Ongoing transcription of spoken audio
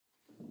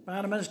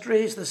Barna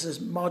Ministries. This is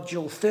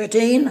Module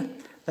 13,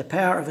 The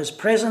Power of His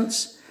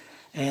Presence.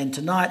 And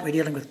tonight we're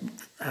dealing with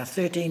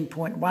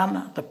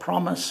 13.1, The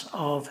Promise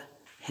of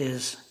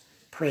His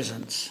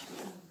Presence.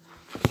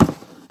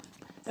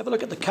 Have a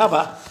look at the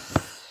cover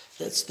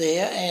that's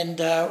there. And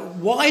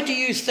why do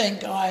you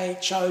think I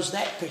chose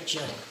that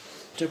picture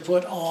to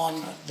put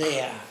on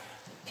there?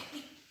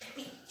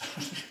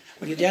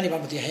 Well, you're the only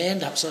one with your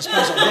hand up, so I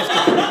suppose I'll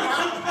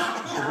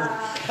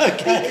have to...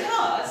 Okay.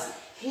 Because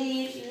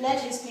he led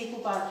his people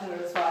by a pillar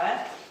of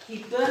fire, he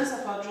burns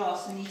up our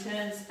dross, and he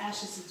turns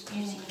ashes into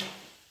beauty.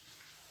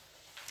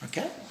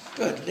 Okay,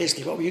 good.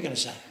 Leslie, what were you going to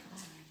say?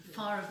 The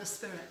fire of the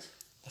Spirit.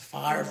 The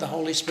fire of the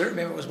Holy Spirit.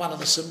 Remember, it was one of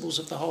the symbols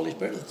of the Holy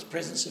Spirit, the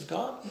presence of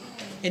God.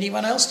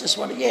 Anyone else just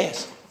want to...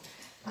 Yes.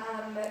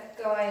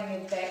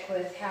 Going back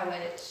with how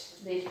it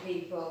led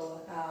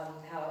people,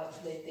 how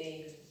it led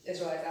the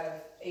Israelites out of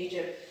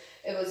Egypt,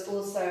 it was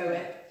also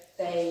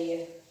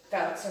they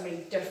felt so many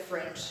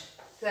different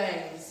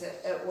things.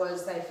 It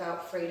was they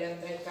felt freedom,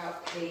 they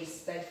felt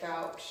peace, they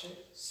felt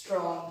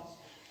strong,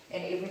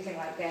 and everything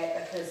like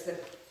that, because the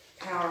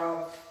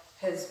power of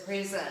His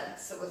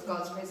presence, with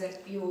God's presence,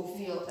 you will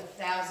feel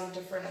 1,000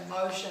 different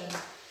emotions,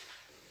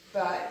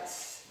 but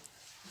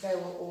they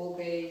will all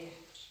be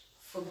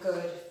for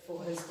good,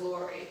 for His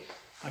glory.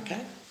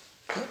 Okay.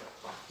 Good.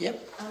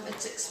 Yep.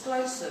 It's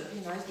explosive,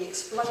 the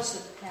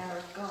explosive power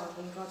of God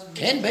when God's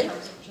Can be.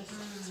 just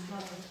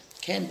explode.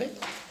 Can be.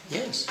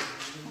 Yes.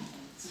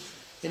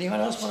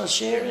 Anyone else want to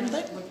share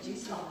anything?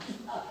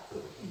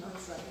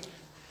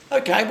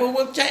 Okay, well,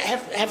 we'll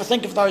have a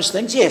think of those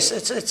things. Yes,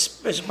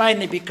 it's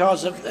mainly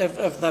because of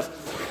the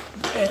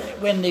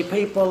when the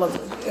people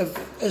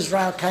of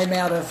Israel came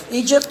out of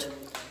Egypt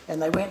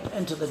and they went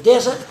into the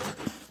desert,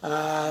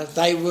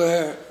 they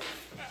were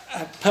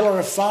a pillar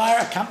of fire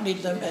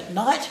accompanied them at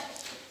night,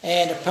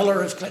 and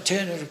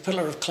turned into a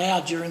pillar of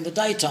cloud during the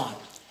daytime.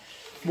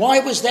 Why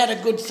was that a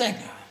good thing?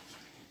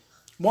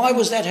 Why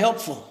was that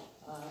helpful?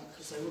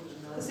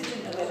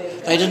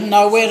 They didn't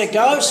know where to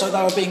go, so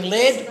they were being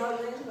led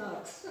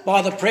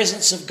by the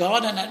presence of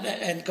God,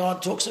 and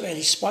God talks about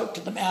He spoke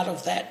to them out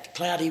of that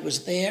cloud. He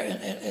was there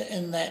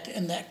in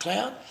that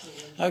cloud.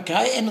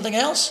 Okay, anything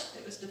else?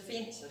 It was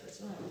defensive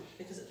as well,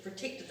 because it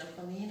protected them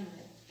from the enemy.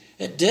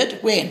 It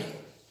did? When?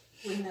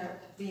 When they were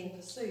being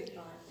pursued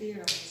by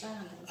Pharaoh and his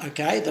army.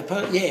 Okay,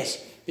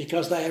 yes,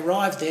 because they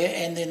arrived there,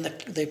 and then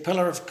the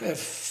pillar of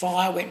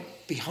fire went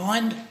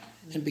behind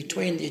and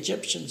between the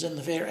Egyptians and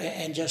the Pharaoh,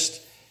 and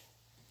just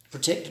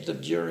protected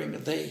them during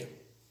the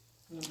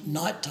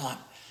night time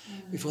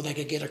before they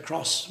could get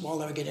across, while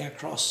they were getting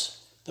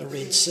across the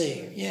Red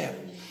Sea. Yeah.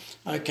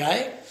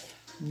 Okay.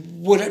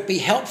 Would it be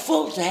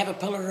helpful to have a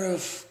pillar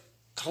of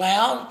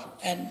cloud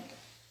and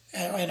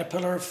a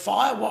pillar of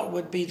fire? What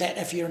would be that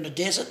if you're in the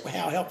desert?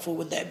 How helpful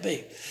would that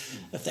be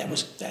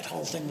if that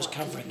whole thing was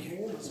covering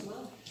you?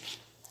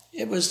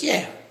 It was,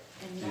 yeah.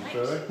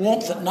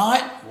 Warmth at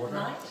night,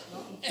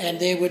 and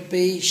there would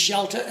be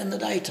shelter in the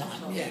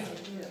daytime. Yeah.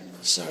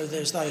 So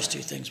those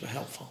two things were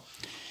helpful.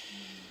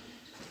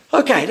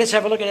 Okay, let's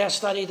have a look at our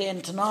study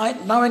then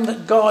tonight. Knowing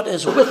that God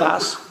is with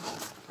us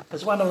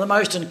is one of the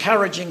most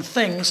encouraging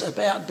things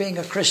about being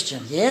a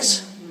Christian,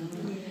 yes?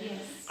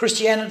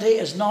 Christianity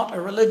is not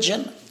a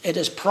religion, it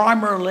is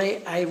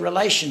primarily a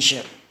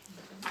relationship.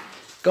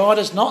 God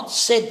has not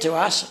said to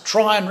us,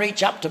 try and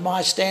reach up to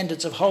my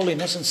standards of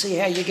holiness and see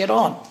how you get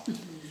on.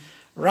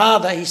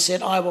 Rather, He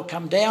said, I will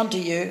come down to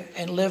you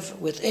and live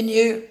within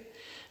you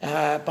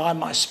by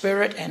my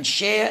Spirit and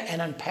share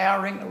an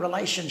empowering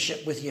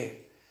relationship with you.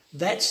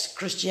 That's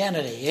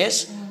Christianity,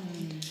 yes?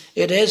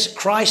 It is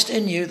Christ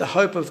in you, the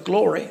hope of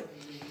glory.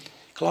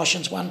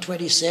 Colossians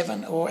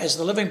 1:27, or as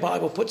the Living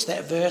Bible puts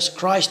that verse,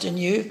 Christ in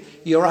you,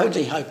 your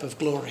only hope of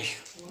glory.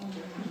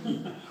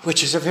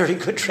 Which is a very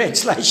good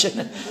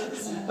translation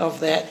of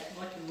that.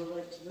 I can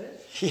relate to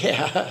that.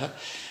 Yeah.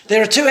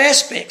 There are two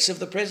aspects of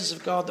the presence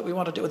of God that we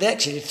want to do with.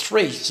 Actually,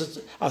 three.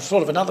 I've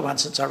thought of another one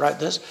since I wrote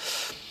this.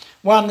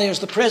 One, there's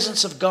the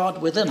presence of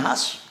God within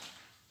us.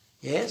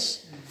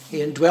 Yes. He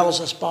indwells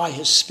us by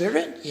His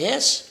Spirit.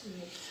 Yes.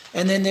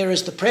 And then there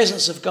is the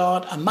presence of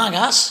God among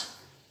us.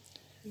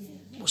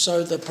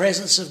 So the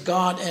presence of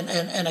God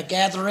in a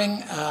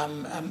gathering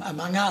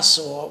among us,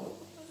 or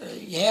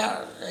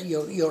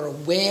you're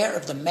aware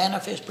of the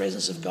manifest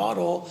presence of God,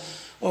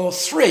 or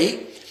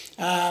three,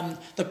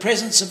 the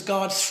presence of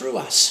God through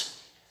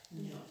us.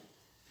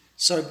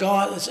 So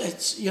God,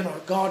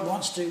 God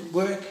wants to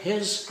work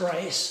His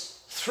grace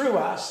through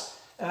us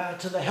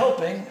to the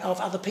helping of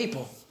other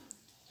people.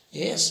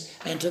 Yes,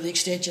 and to the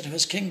extension of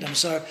His kingdom.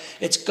 So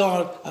it's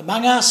God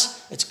among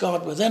us, it's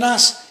God within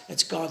us,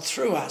 it's God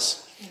through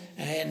us,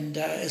 and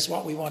is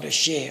what we want to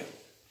share.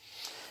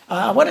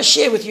 I want to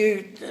share with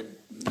you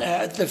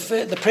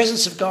the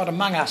presence of God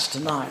among us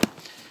tonight.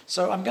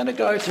 So I'm going to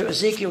go to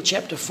Ezekiel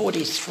chapter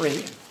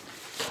 43,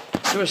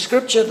 to a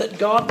scripture that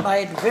God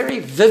made very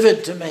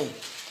vivid to me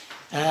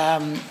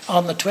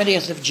on the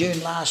 20th of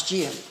June last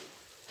year.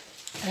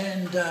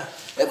 And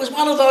it was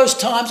one of those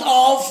times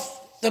of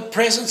the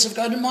presence of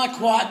God. In my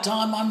quiet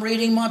time, I'm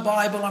reading my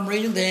Bible, I'm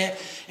reading there,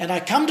 and I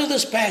come to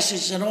this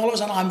passage, and all of a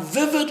sudden I'm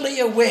vividly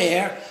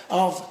aware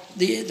of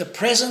the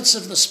presence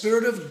of the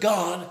Spirit of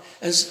God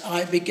as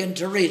I begin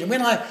to read. And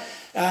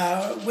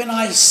when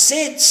I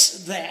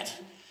sense that,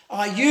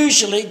 I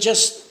usually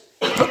just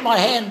put my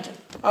hand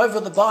over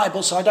the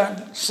Bible so I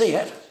don't see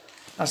it.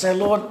 I say,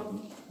 Lord,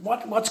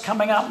 what's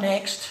coming up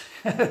next?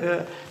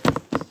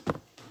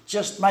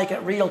 Just make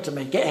it real to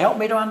me. Help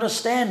me to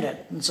understand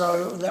it. And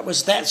so that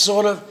was that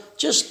sort of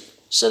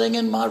just sitting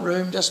in my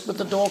room, just with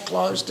the door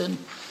closed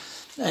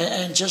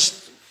and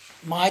just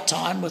my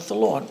time with the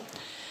Lord.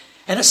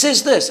 And it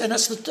says this, and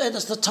it's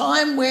the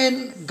time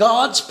when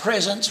God's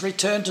presence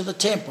returned to the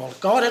temple.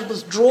 God had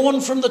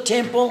withdrawn from the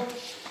temple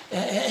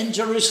in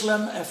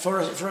Jerusalem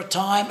for a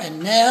time,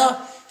 and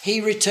now he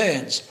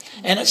returns.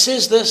 And it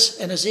says this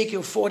in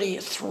Ezekiel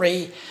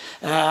 43,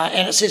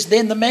 and it says,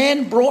 Then the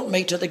man brought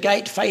me to the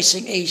gate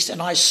facing east,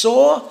 and I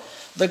saw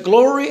the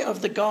glory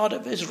of the God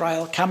of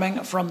Israel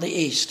coming from the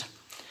east.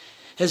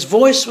 His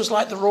voice was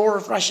like the roar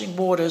of rushing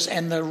waters,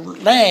 and the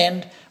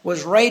land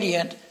was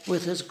radiant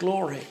with his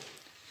glory.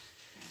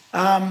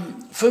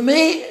 For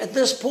me, at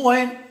this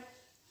point,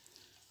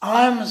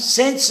 I'm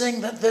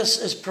sensing that this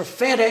is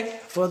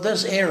prophetic for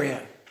this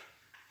area.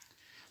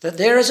 That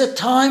there is a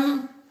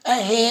time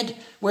ahead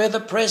where the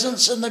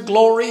presence and the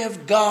glory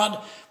of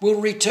God will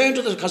return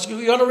to this. Because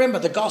you've got to remember,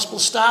 the gospel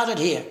started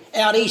here,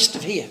 out east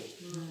of here.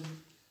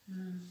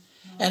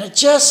 And it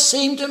just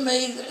seemed to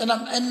me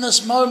in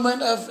this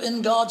moment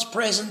in God's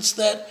presence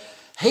that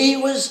he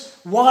was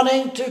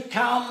wanting to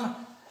come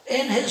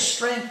in his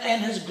strength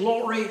and his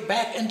glory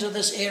back into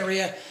this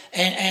area.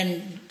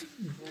 And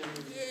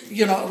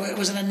you know, it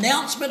was an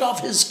announcement of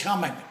his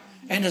coming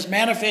and his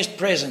manifest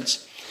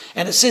presence.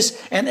 And it says,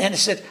 and it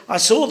said, I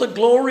saw the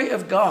glory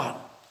of God.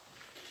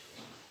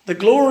 The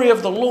glory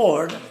of the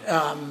Lord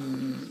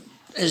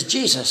is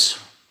Jesus.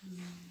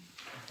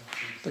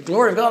 The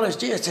glory of God is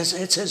Jesus.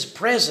 It's his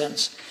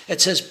presence.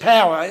 It's his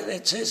power.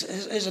 It's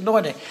his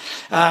anointing.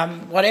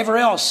 Whatever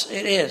else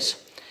it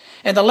is.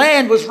 And the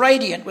land was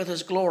radiant with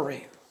his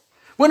glory.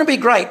 Wouldn't it be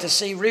great to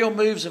see real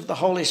moves of the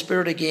Holy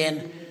Spirit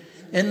again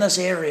in this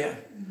area?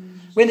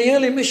 When the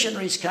early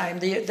missionaries came,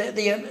 the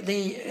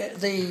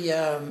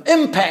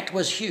impact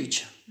was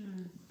huge.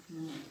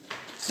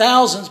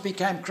 Thousands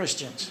became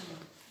Christians,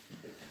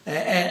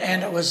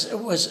 and it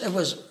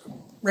was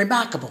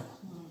remarkable,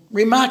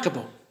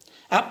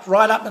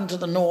 right up into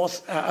the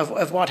north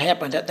of what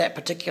happened at that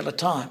particular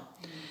time.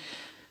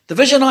 The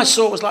vision I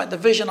saw was like the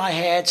vision I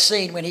had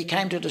seen when he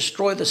came to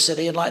destroy the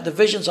city, and like the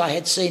visions I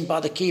had seen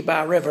by the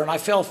Kibar River, and I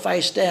fell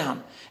face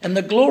down. And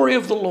the glory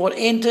of the Lord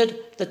entered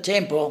the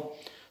temple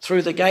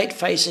through the gate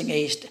facing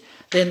east.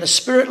 Then the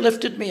Spirit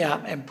lifted me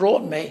up and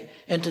brought me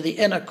into the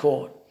inner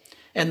court,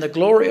 and the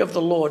glory of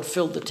the Lord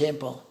filled the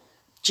temple.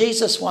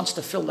 Jesus wants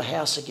to fill the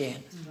house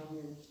again.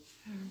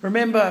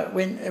 Remember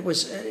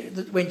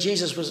when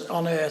Jesus was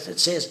on earth,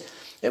 it says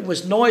it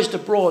was noised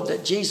abroad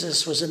that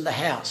Jesus was in the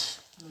house.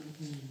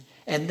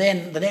 And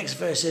then the next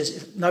verse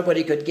says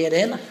nobody could get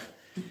in.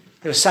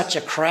 There was such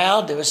a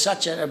crowd. There was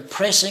such a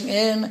pressing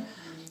in.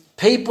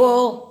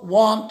 People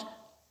want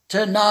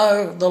to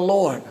know the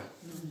Lord.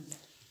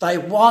 They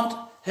want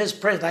his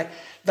presence.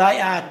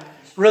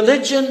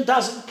 Religion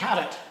doesn't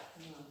cut it.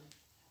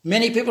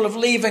 Many people are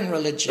leaving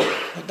religion.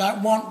 They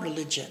don't want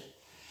religion.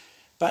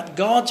 But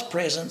God's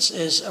presence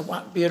is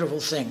a beautiful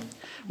thing.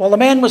 While the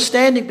man was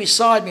standing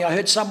beside me, I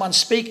heard someone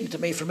speaking to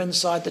me from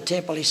inside the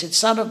temple. He said,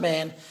 Son of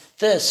man,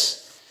 this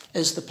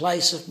is the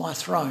place of my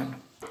throne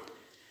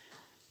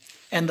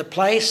and the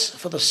place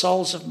for the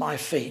soles of my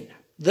feet.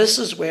 This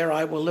is where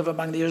I will live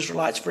among the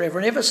Israelites forever.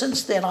 And ever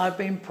since then, I've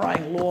been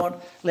praying, Lord,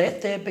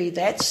 let there be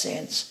that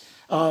sense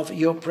of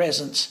your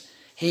presence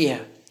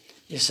here.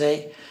 You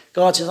see,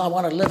 God says, I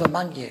want to live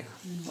among you.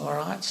 All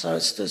right, so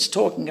it's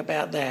talking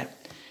about that.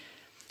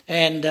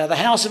 And the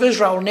house of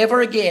Israel will never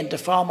again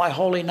defile my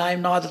holy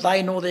name, neither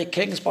they nor their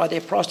kings by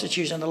their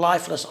prostitution and the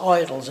lifeless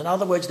idols. In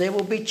other words, there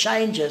will be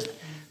changes.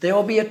 There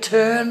will be a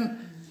turn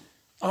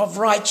of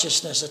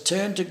righteousness, a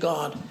turn to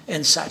God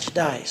in such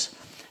days.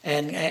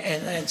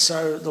 And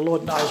so the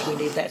Lord knows we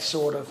need that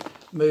sort of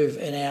move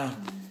in our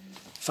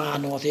far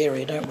north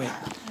area, don't we?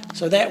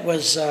 So that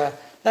was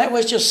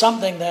just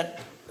something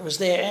that was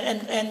there.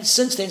 And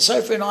since then,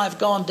 Sophie and I have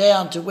gone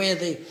down to where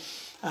where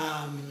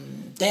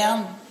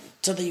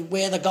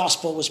the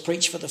gospel was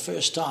preached for the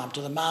first time,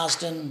 to the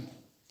Marsden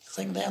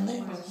thing down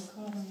there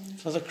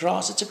for the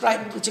cross. It's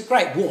a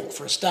great walk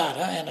for a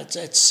starter, and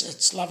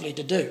it's lovely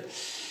to do.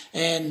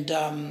 And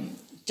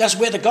just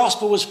where the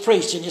gospel was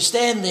preached, and you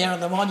stand there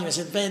on the monument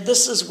and say, man,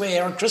 this is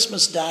where on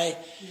Christmas Day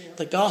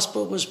the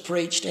gospel was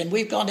preached, and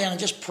we've gone down and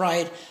just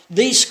prayed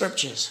these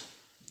scriptures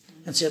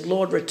and said,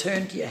 Lord,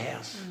 return to your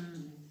house.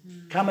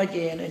 Come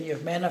again in your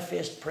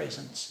manifest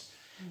presence.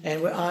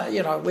 And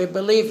we're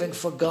believing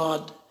for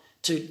God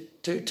to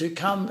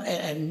come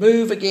and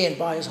move again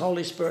by his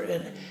Holy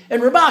Spirit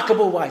in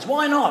remarkable ways.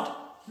 Why not?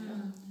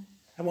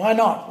 Why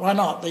not? Why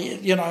not?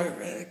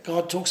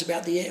 God talks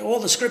about all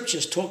the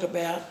scriptures talk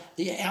about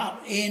the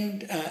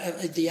end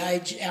of the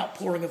age,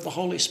 outpouring of the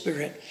Holy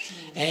Spirit.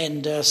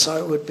 And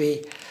so it would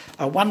be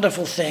a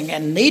wonderful thing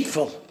and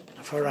needful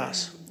for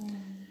us.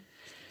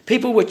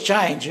 People would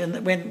change.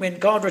 And when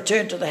God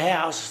returned to the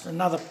house,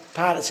 another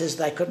part it says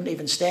they couldn't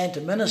even stand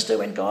to minister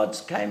when God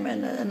came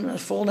in the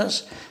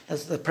fullness.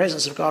 As the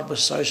presence of God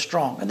was so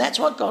strong. And that's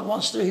what God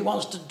wants to do. He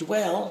wants to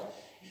dwell.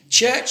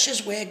 Church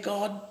is where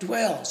God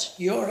dwells.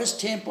 You're his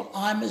temple,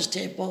 I'm his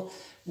temple.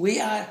 We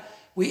are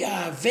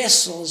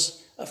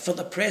vessels for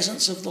the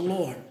presence of the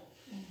Lord.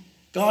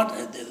 God,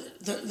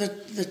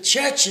 the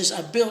churches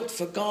are built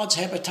for God's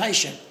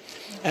habitation.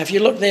 If you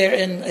look there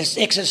in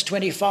Exodus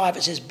 25,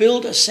 it says,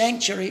 build a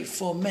sanctuary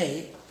for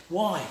me.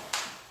 Why?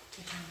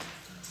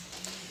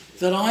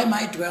 That I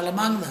may dwell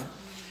among them.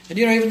 And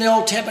even the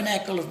old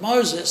tabernacle of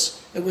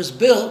Moses, it was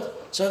built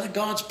so that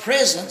God's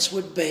presence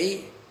would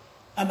be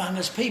among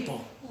his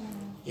people.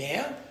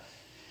 Yeah,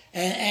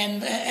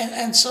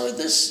 and so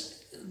this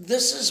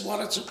is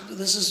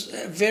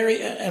a very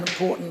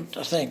important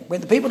thing. When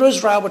the people of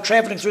Israel were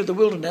travelling through the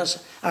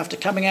wilderness after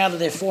coming out of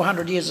their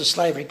 400 years of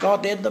slavery,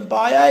 God led them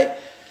by a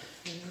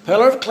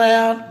pillar of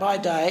cloud by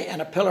day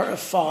and a pillar of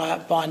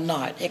fire by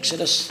night.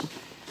 Exodus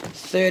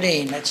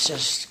 13. Let's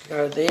just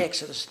go there.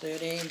 Exodus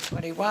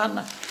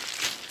 13:21,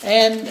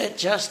 and it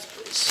just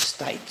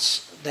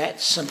states that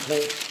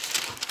simply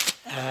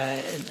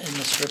in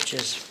the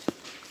scriptures.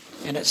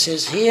 And it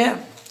says here,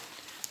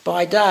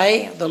 by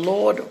day the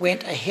Lord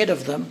went ahead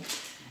of them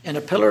in a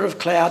pillar of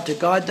cloud to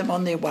guide them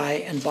on their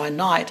way, and by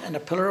night in a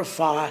pillar of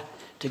fire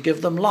to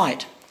give them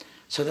light,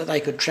 so that they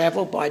could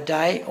travel by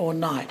day or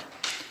night.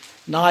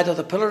 Neither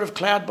the pillar of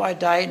cloud by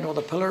day nor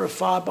the pillar of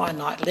fire by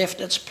night left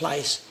its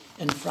place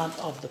in front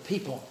of the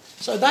people.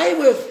 So they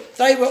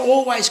were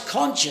always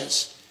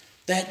conscious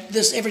that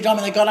this, every time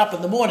they got up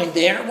in the morning,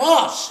 there it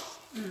was.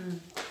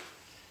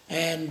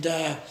 And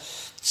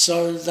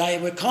so they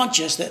were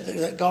conscious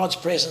that God's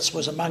presence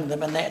was among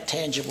them in that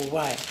tangible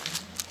way.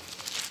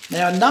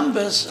 Now in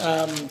Numbers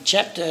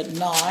chapter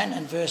 9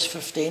 and verse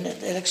 15,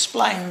 it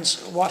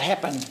explains what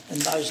happened in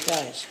those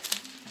days.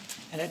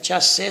 And it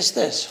just says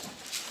this.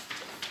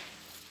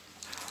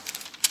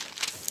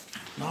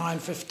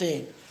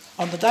 9:15.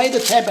 On the day the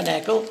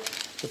tabernacle,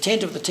 the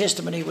tent of the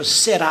testimony, was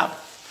set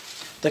up,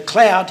 the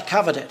cloud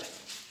covered it.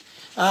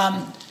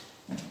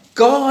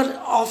 God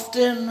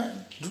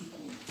often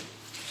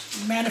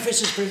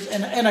manifests his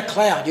presence in a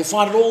cloud. You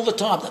find it all the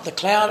time, that the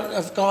cloud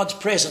of God's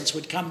presence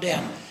would come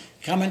down,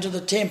 come into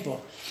the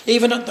temple.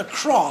 Even at the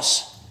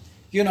cross,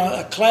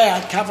 a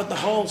cloud covered the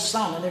whole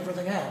sun and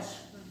everything else.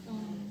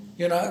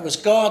 It was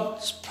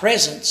God's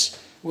presence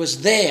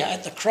was there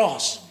at the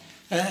cross,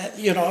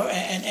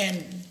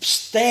 and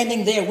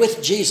standing there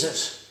with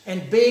Jesus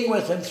and being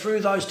with him through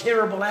those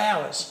terrible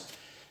hours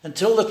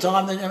until the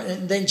time,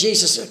 and then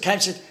Jesus came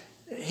and said,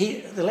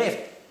 they left.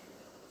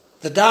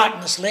 The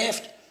darkness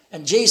left.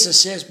 And Jesus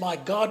says, my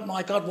God,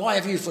 why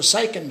have you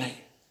forsaken me?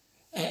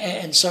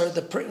 And so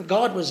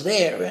God was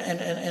there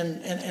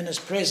in his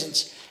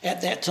presence at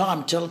that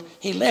time till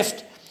he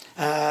left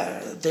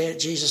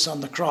Jesus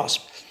on the cross.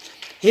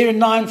 Here in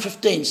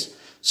 9:15,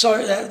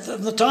 so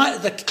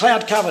the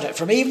cloud covered it.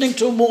 From evening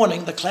till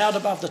morning, the cloud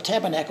above the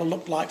tabernacle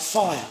looked like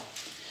fire.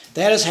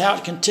 That is how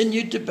it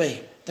continued to be.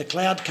 The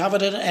cloud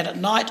covered it, and at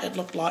night it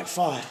looked like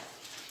fire.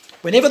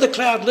 Whenever the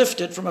cloud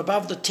lifted from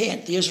above the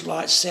tent, the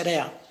Israelites set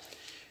out.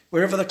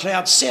 Wherever the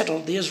cloud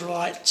settled, the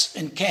Israelites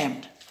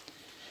encamped.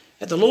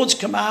 At the Lord's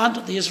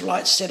command, the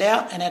Israelites set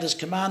out, and at his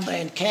command they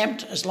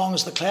encamped. As long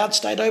as the cloud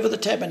stayed over the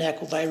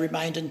tabernacle, they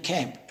remained in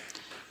camp.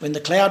 When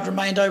the cloud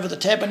remained over the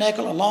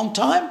tabernacle a long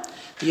time,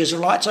 the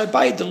Israelites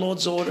obeyed the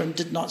Lord's order and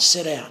did not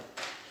set out.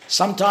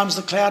 Sometimes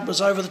the cloud was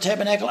over the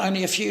tabernacle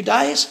only a few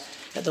days.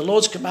 At the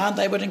Lord's command,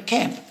 they would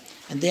encamp,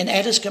 and then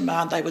at his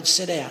command, they would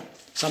set out.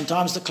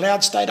 Sometimes the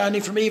cloud stayed only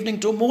from evening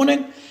till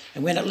morning,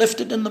 and when it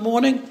lifted in the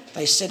morning,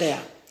 they set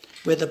out.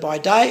 Whether by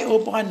day or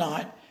by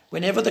night,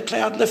 whenever the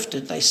cloud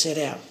lifted, they set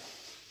out.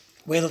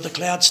 Whether the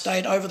cloud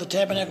stayed over the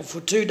tabernacle for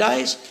 2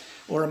 days,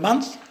 or a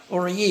month,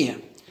 or a year,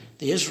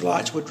 the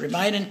Israelites would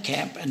remain in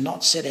camp and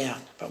not set out.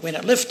 But when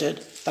it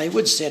lifted, they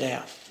would set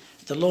out.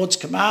 At the Lord's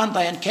command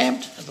they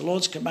encamped, at the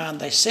Lord's command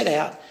they set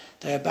out.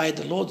 They obeyed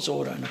the Lord's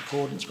order in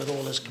accordance with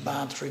all his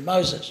command through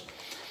Moses.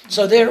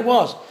 So there it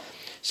was.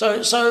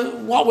 So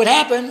what would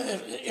happen,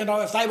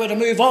 if they were to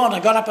move on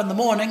and got up in the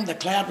morning, the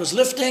cloud was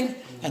lifting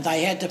and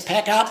they had to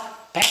pack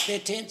their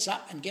tents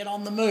up and get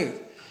on the move,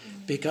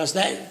 because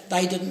they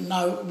didn't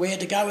know where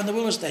to go in the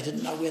wilderness. They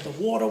didn't know where the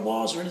water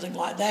was or anything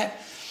like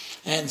that.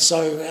 And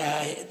so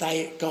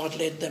God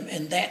led them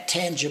in that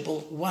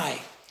tangible way.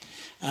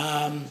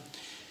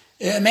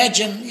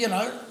 Imagine,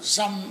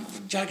 some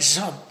jokes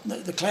said,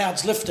 the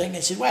cloud's lifting.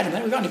 They said, wait a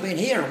minute, we've only been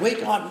here a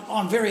week.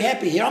 I'm very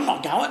happy here. I'm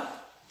not going.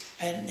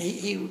 And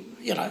he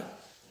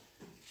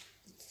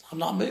I'm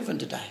not moving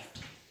today.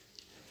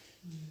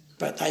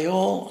 But they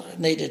all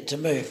needed to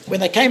move. When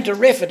they came to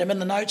Rephidim, in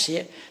the notes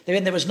here,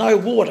 when there was no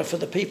water for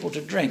the people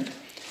to drink,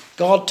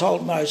 God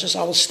told Moses,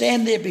 I will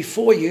stand there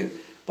before you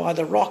by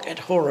the rock at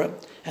Horeb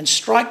and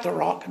strike the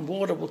rock, and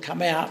water will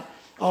come out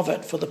of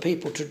it for the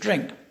people to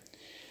drink.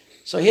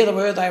 So here they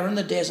were, they were in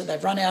the desert,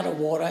 they've run out of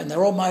water, and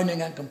they're all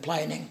moaning and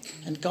complaining.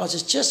 And God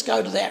says, just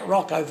go to that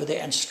rock over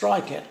there and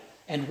strike it,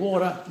 and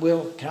water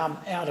will come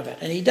out of it.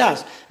 And he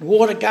does. And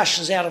water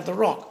gushes out of the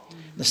rock.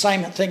 The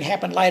same thing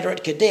happened later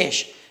at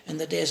Kadesh in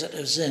the desert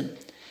of Zin.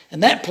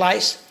 In that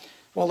place,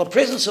 while the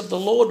presence of the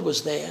Lord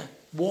was there,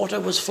 water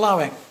was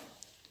flowing.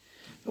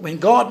 But when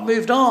God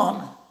moved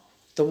on,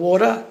 the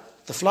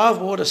flow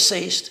of water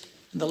ceased,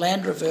 and the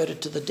land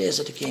reverted to the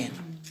desert again.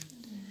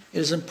 It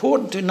is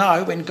important to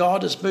know when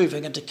God is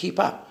moving and to keep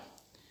up.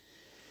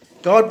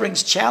 God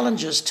brings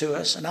challenges to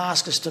us and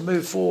asks us to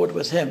move forward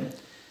with him.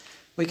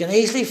 We can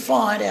easily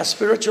find our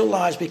spiritual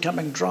lives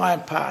becoming dry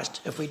and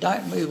parched if we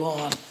don't move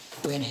on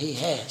when he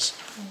has.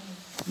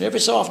 And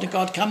every so often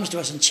God comes to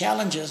us and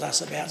challenges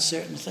us about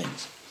certain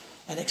things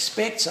and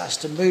expects us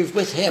to move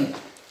with him.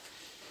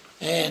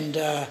 And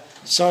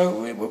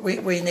so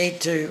we need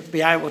to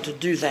be able to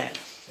do that.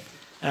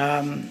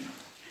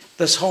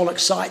 This whole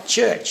Excite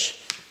Church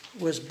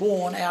was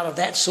born out of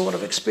that sort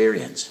of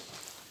experience,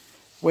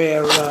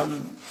 where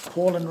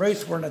Paul and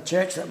Ruth were in a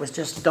church that was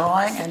just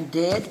dying and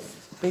dead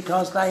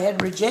because they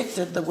had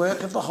rejected the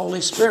work of the Holy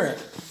Spirit.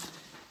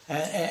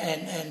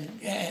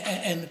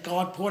 And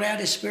God poured out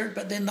his Spirit,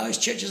 but then those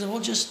churches have all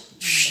just,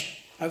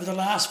 over the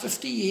last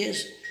 50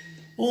 years,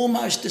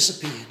 almost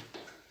disappeared.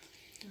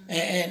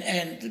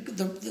 And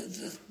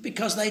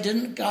because they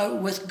didn't go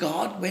with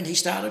God when he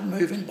started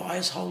moving by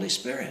his Holy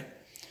Spirit.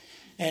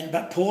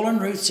 But Paul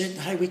and Ruth said,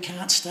 hey, we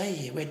can't stay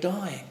here. We're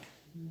dying.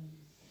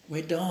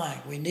 We're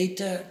dying. We need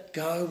to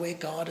go where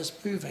God is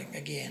moving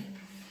again.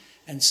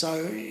 And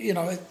so,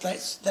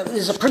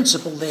 there's a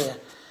principle there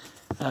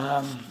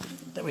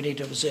that we need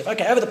to observe.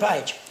 Okay, over the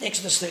page.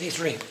 Exodus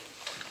 33.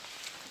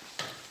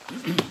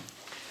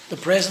 The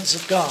presence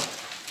of God.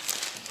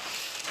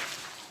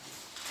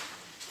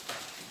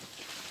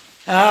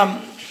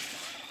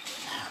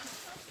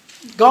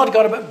 God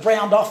got a bit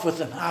browned off with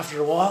them after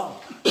a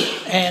while.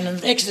 And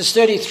in Exodus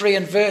 33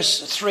 and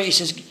verse 3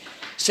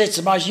 says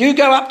to Moses, you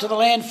go up to the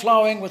land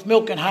flowing with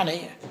milk and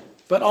honey,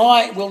 but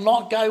I will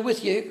not go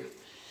with you,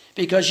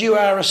 because you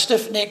are a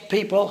stiff-necked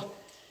people,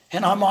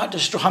 and I might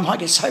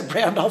get so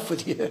browned off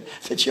with you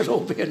that you'll all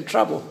be in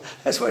trouble.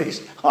 That's what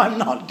I'm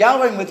not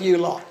going with you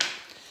lot.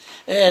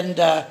 And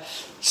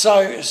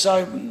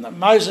so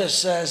Moses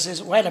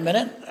says, wait a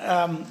minute,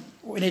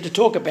 we need to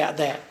talk about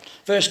that.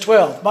 Verse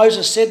 12,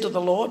 Moses said to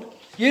the Lord,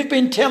 you've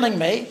been telling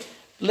me,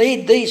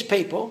 lead these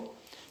people,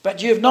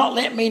 but you have not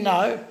let me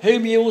know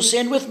whom you will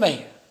send with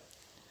me.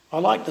 I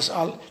like this.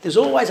 There's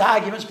always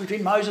arguments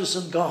between Moses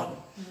and God.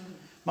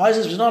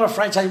 Moses was not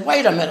afraid to say,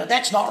 wait a minute,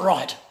 that's not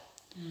right.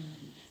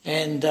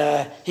 And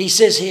he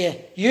says here,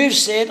 you've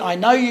said, I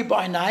know you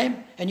by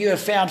name, and you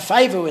have found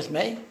favour with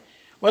me.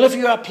 Well, if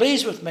you are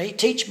pleased with me,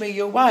 teach me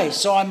your ways,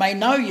 so I may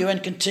know you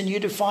and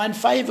continue to find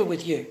favour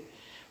with you.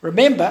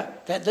 Remember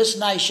that this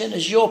nation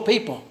is your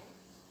people.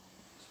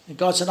 And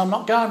God said, I'm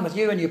not going with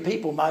you and your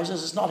people,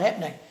 Moses. It's not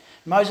happening.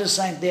 Moses is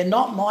saying, they're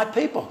not my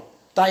people.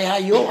 They are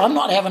I'm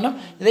not having them.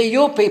 They're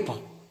your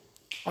people.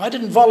 I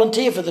didn't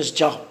volunteer for this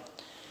job.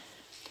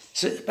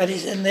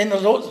 And then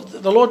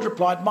the Lord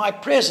replied, my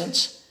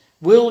presence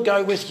will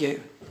go with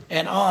you,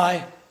 and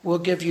I will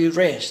give you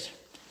rest.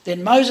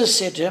 Then Moses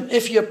said to him,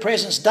 if your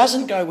presence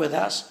doesn't go with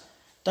us,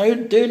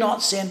 do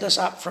not send us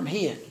up from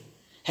here.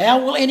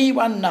 How will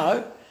anyone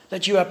know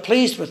that you are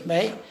pleased with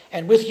me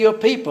and with your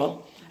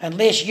people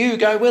unless you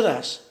go with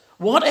us?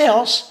 What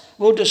else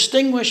will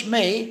distinguish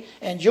me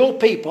and your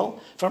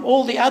people from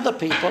all the other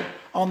people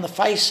on the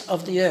face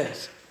of the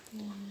earth?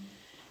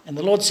 And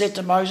the Lord said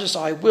to Moses,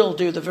 I will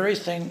do the very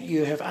thing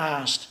you have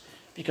asked,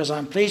 because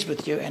I'm pleased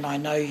with you and I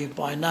know you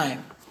by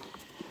name.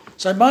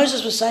 So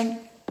Moses was saying,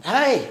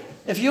 hey,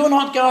 if you're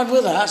not going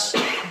with us,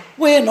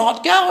 we're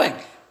not going.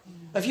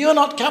 If you're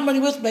not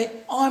coming with me,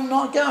 I'm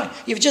not going.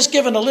 You've just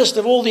given a list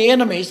of all the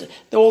enemies,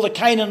 all the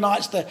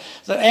Canaanites, the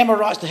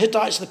Amorites, the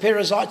Hittites, the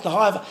Perizzites, the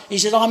Hivites. He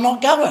said, I'm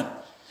not going.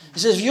 He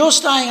says, if you're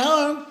staying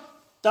home,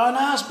 don't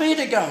ask me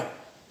to go.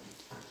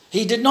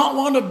 He did not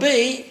want to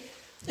be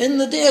in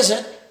the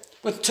desert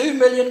with 2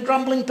 million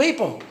grumbling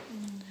people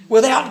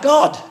without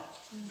God.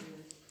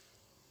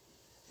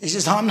 He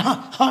says, I'm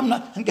not.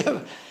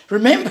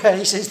 Remember,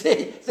 he says,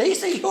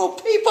 these are your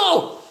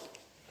people.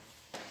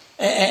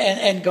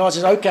 And God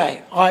says,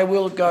 okay, I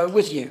will go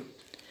with you.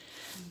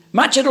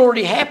 Much had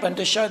already happened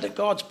to show that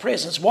God's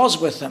presence was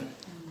with them.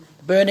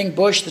 Burning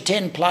bush, the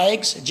 10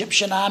 plagues,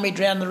 Egyptian army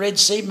drowned the Red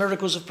Sea,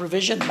 miracles of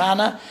provision,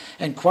 manna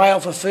and quail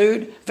for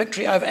food,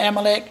 victory over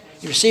Amalek.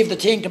 You received the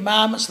 10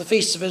 commandments, the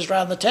feasts of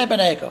Israel and the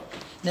tabernacle.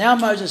 Now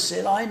Moses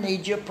said, I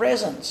need your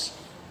presence.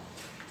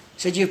 He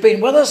said, you've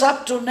been with us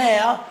up till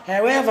now.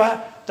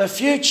 However, the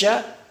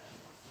future,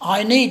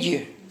 I need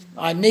you.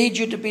 I need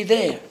you to be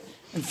there.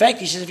 In fact,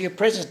 he says, if your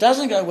presence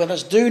doesn't go with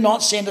us, do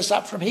not send us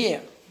up from here.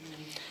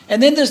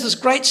 And then there's this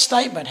great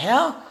statement.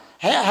 How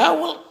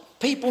will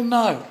people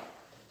know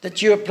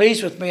that you are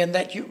pleased with me and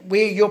that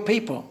we're your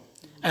people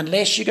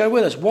unless you go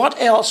with us?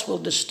 What else will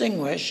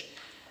distinguish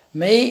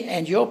me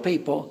and your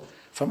people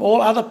from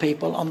all other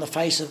people on the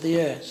face of the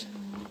earth.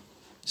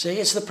 See,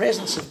 it's the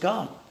presence of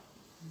God.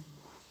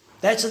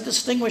 That's a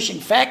distinguishing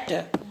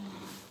factor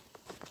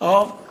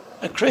of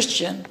a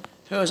Christian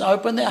who has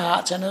opened their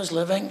hearts and is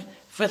living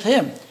with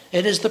him.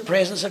 It is the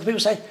presence of people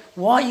say,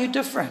 why are you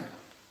different?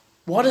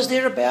 What is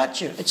there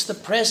about you? It's the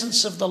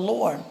presence of the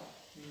Lord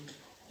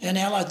in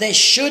our life. There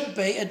should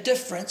be a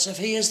difference if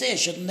he is there,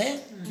 shouldn't there?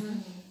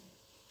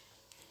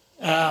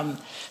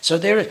 So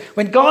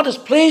when God is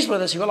pleased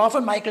with us, he will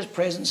often make his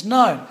presence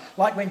known.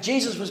 Like when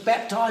Jesus was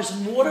baptized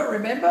in water,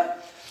 remember?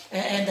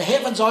 And the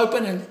heavens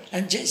opened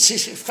and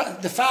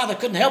the Father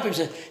couldn't help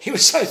him. He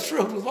was so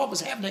thrilled with what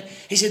was happening.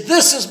 He said,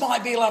 this is my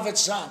beloved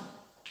Son,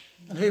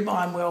 in whom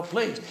I am well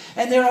pleased.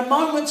 And there are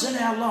moments in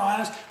our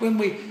lives when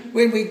we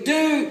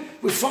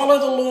follow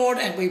the Lord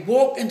and we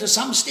walk into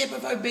some step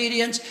of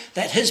obedience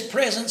that his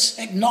presence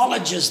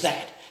acknowledges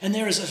that. And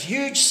there is a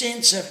huge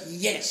sense of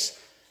yes.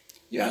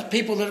 You know,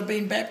 people that have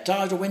been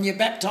baptized, or when you're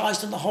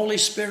baptized in the Holy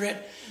Spirit,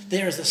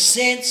 there is a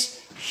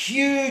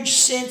huge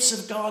sense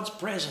of God's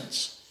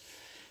presence.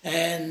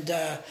 And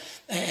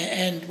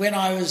when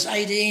I was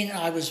 18,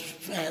 I was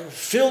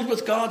filled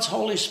with God's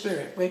Holy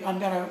Spirit.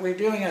 We're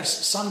doing a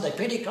Sunday,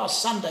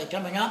 Pentecost Sunday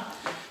coming up,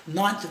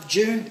 9th of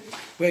June.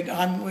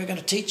 I'm going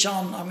to teach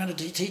on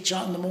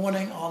in the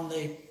morning on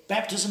the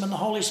baptism in the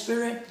Holy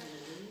Spirit,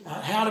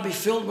 how to be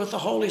filled with the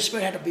Holy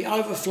Spirit, how to be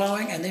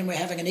overflowing, and then we're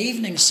having an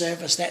evening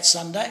service that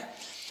Sunday.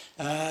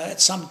 At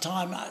some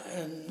time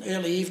in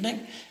early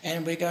evening,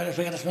 and we're going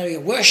to maybe a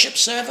worship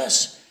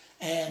service,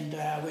 and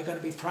we're going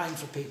to be praying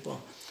for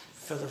people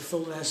for the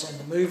fullness and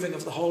the moving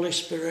of the Holy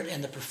Spirit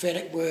and the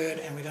prophetic word,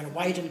 and we're going to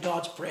wait in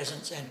God's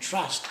presence and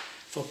trust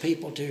for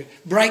people to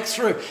break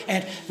through.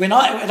 And when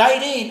at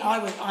 18,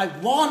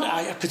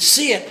 I could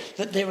see it,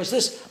 that there was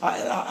this.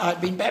 I'd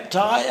been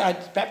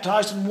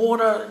baptized in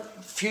water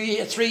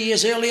 3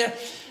 years earlier,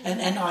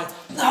 and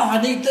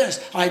I need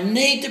this. I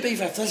need to be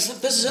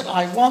baptized. This is it.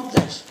 I want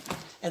this.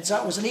 And so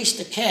it was an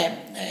Easter camp,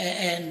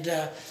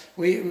 and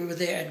we were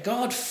there, and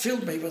God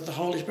filled me with the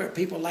Holy Spirit.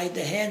 People laid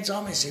their hands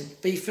on me and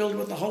said, be filled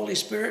with the Holy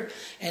Spirit.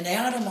 And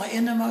out of my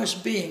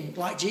innermost being,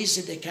 like Jesus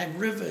said, there came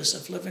rivers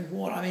of living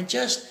water. I mean,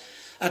 just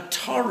a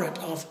torrent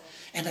of,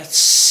 and a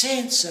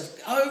sense of,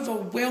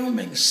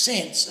 overwhelming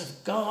sense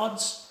of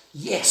God's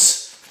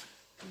yes.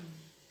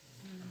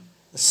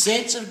 The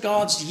sense of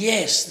God's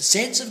yes, the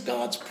sense of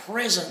God's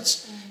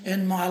presence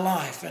in my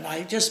life. And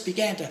I just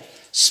began to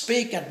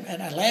speak in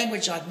a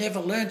language I'd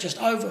never learned,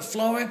 just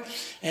overflowing.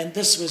 And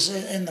this was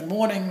in the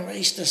morning,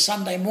 Easter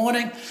Sunday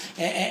morning,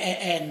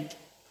 and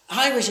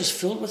I was just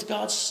filled with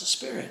God's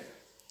Spirit.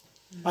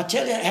 I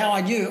tell you how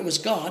I knew it was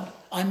God.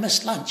 I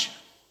missed lunch.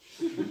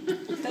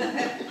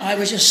 I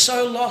was just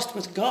so lost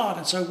with God,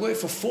 and so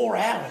worked for 4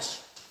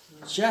 hours,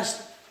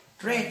 just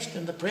drenched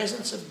in the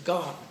presence of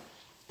God.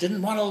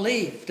 Didn't want to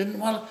leave, didn't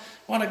want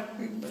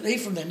to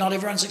leave from there. Not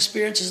everyone's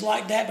experience is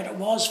like that, but it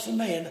was for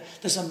me. And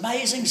this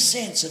amazing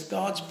sense of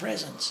God's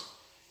presence.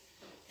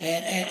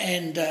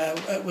 And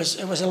it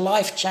was a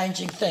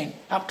life-changing thing.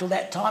 Up till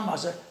that time, I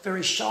was a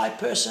very shy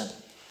person.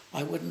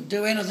 I wouldn't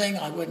do anything.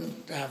 I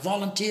wouldn't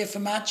volunteer for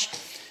much.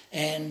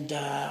 And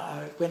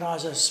when I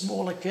was a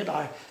smaller kid,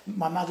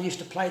 my mother used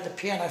to play the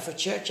piano for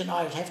church, and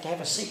I would have to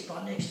have a seat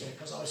right next to her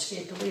because I was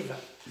scared to leave her.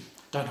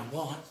 Don't know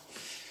why.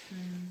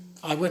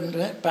 I wouldn't do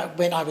it, but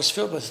when I was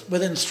filled with,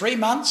 within 3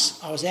 months,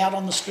 I was out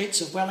on the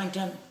streets of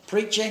Wellington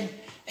preaching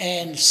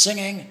and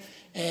singing,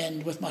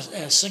 and with my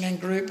singing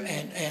group,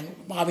 and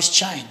I was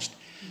changed.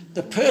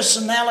 The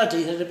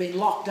personality that had been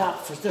locked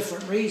up for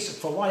different reasons,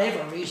 for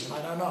whatever reason,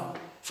 I don't know,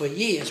 for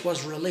years,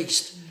 was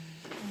released.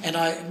 And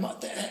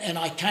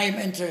I came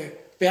into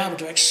be able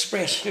to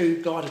express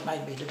who God had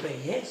made me to be,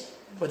 yes?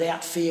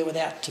 Without fear,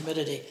 without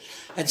timidity.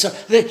 And so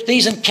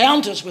these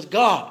encounters with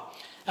God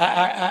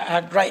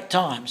are great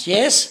times,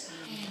 yes?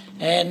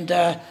 And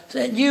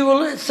you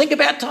will think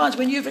about times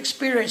when you've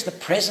experienced the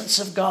presence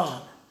of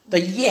God, the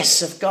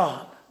yes of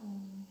God.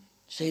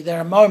 See, there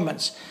are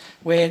moments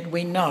where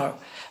we know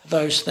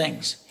those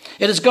things.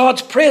 It is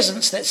God's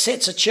presence that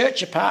sets a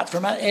church apart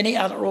from any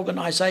other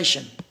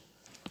organisation.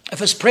 If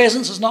his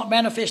presence is not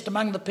manifest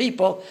among the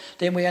people,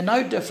 then we are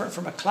no different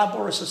from a club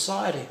or a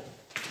society.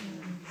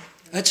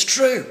 It's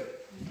true.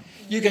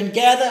 You can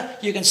gather,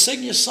 you can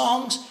sing your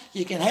songs,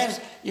 you can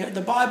have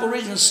the Bible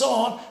reading and so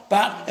on,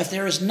 but if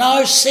there is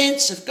no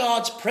sense of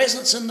God's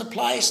presence in the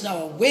place,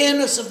 no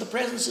awareness of the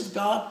presence of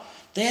God,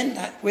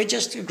 then we're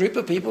just a group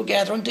of people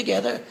gathering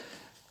together.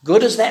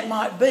 Good as that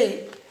might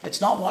be,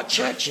 it's not what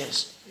church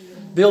is.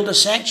 Build a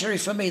sanctuary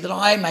for me that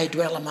I may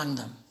dwell among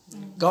them.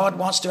 God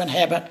wants to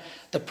inhabit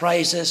the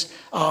praises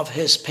of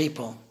his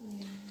people.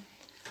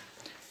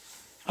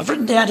 I've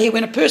written down here,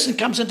 when a person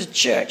comes into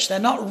church, they're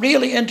not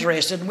really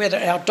interested in whether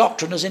our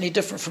doctrine is any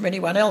different from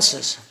anyone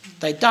else's.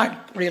 They don't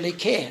really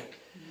care.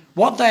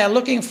 What they are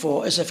looking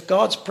for is if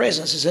God's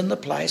presence is in the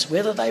place,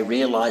 whether they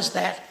realise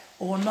that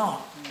or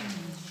not.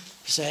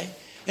 See?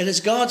 It is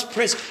God's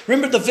presence.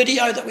 Remember the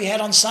video that we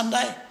had on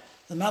Sunday,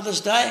 the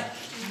Mother's Day?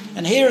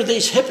 And here are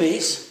these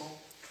hippies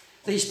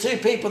these two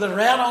people that are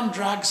out on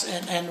drugs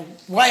and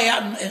way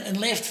out in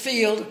left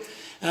field,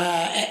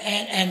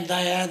 and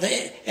they are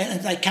there,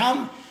 and they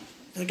come,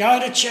 they go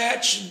to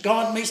church,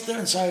 God meets them,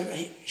 and so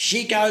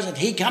she goes and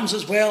he comes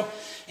as well,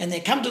 and they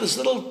come to this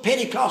little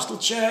Pentecostal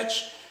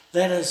church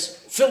that is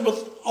filled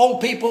with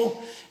old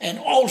people and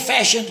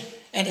old-fashioned,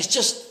 and it's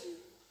just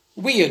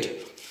weird.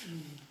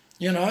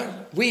 You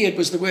know, weird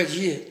was the word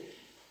used.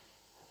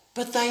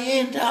 But they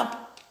end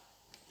up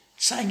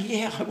saying,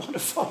 yeah, I want to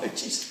follow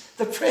Jesus.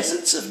 The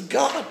presence of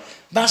God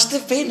must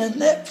have been in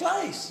that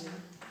place.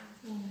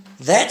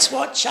 That's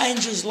what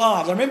changes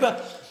lives. I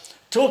remember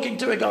talking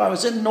to a guy, I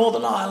was in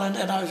Northern Ireland,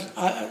 and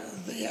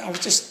I was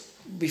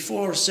just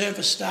before a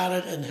service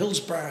started in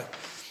Hillsborough,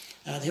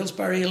 the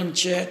Hillsborough Elim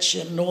Church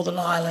in Northern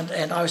Ireland,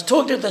 and I was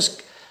talking to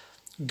this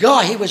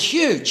guy. He was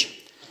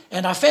huge,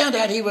 and I found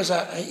out he was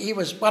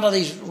one of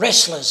these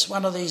wrestlers,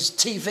 one of these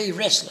TV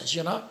wrestlers,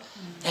 you know,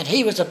 and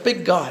he was a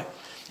big guy,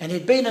 and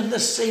he'd been in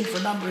this scene for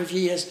a number of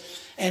years,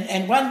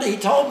 and one day he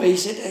told me,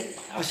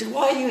 I said,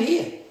 why are you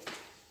here?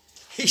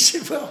 He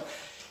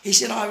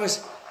said, I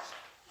was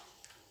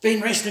been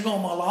wrestling all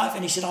my life,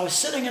 and he said, I was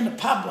sitting in the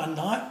pub one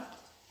night,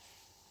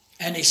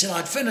 and he said,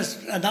 I'd finished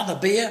another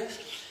beer,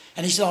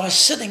 and he said, I was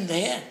sitting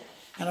there,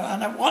 and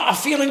I'm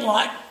feeling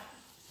like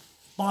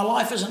my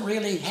life isn't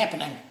really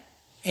happening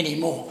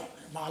anymore.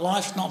 My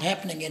life's not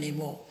happening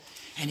anymore.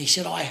 And he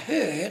said, I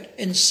heard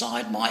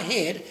inside my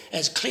head,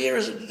 as clear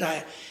as a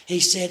day, he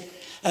said,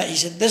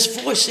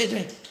 this voice said to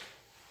me,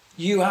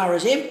 you are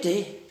as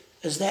empty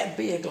as that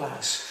beer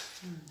glass.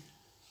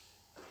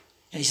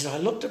 And he said, I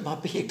looked at my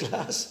beer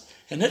glass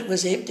and it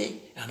was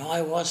empty, and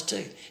I was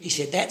too. He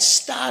said, that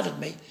started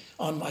me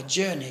on my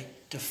journey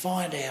to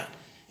find out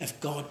if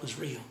God was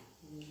real.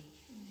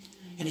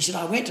 And he said,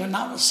 I went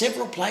to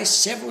several places,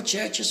 several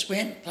churches,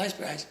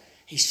 place.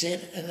 He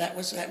said, and that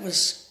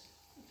was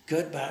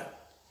good, but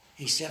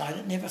he said,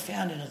 I never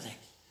found anything.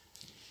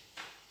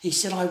 He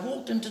said, I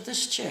walked into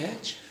this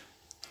church.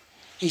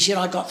 He said,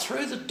 I got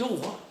through the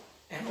door,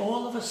 and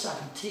all of a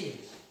sudden tears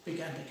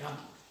began to come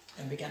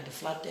and began to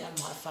flood down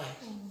my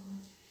face.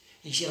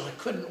 He said, I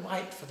couldn't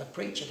wait for the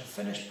preacher to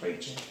finish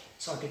preaching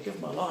so I could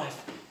give my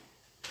life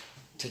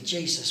to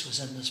Jesus was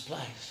in this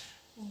place.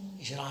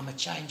 He said, I'm a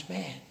changed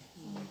man.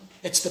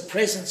 It's the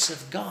presence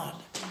of God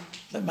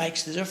that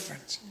makes the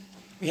difference.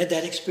 We had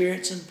that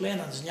experience in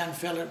Blenheim. There's a young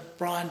fellow,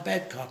 Brian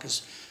Babcock. His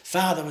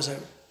father was a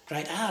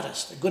great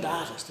artist, a good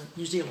artist, a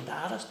New Zealand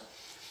artist.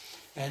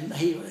 And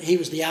he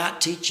was the art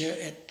teacher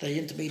at the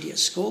intermediate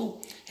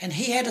school. And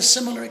he had a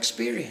similar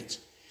experience.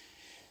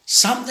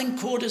 Something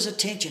caught his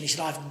attention. He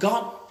said, I've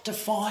got to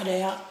find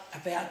out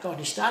about God.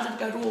 He started to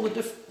go to all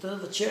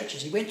the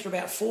churches. He went through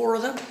about 4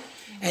 of them.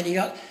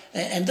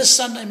 And this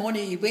Sunday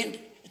morning he went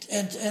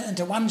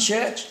into one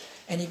church,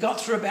 and he got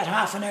through about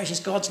half an hour. He says,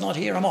 God's not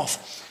here, I'm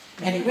off.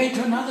 And he went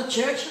to another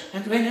church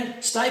and went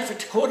in, stayed for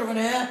a quarter of an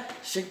hour,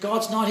 said,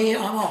 God's not here,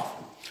 I'm off.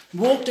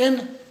 Walked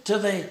in to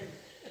the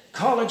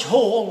college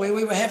hall where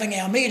we were having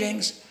our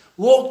meetings,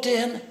 walked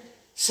in,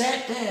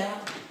 sat down.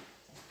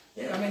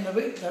 I mean,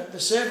 the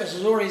service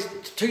was already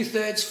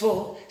 2/3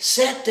 full,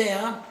 sat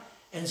down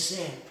and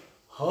said,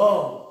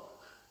 oh,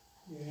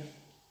 yeah.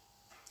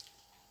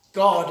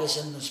 God is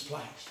in this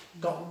place.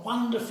 Got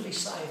wonderfully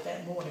saved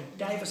that morning.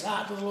 Gave his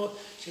heart to the Lord.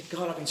 Said,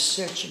 God, I've been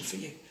searching for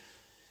you.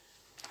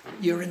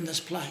 You're in this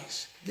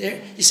place.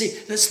 There, you see,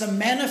 that's the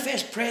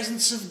manifest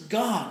presence of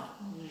God.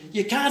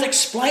 You can't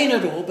explain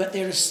it all, but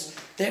that's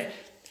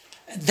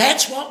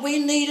what we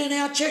need in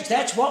our church.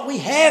 That's what we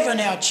have in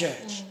our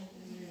church.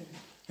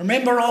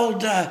 Remember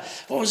old,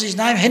 what was his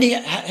name?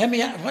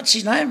 What's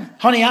his name?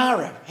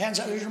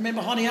 Honiara. You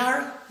remember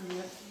Honiara?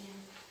 Yeah.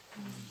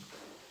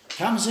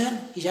 Comes in.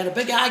 He's had a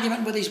big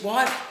argument with his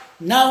wife.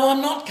 No,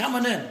 I'm not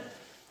coming in.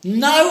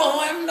 No,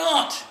 I'm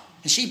not.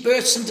 And she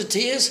bursts into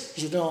tears.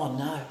 He said, oh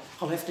no,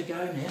 I'll have to go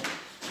now.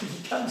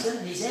 He comes in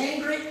and he's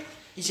angry.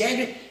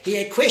 He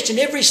had questioned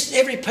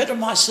every bit of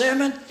my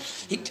sermon.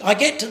 I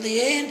get to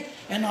the end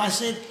and I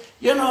said,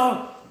 you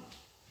know,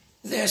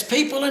 there's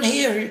people in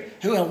here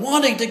who are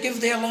wanting to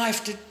give their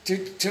life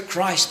to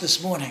Christ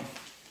this morning.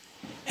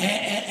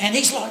 And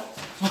he's like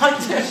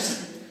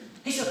this.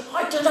 He said,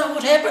 I don't know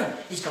what happened.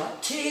 He's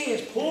got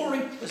tears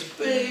pouring, this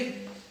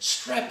big,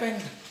 strapping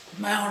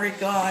Maori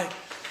guy,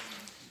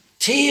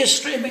 tears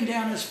streaming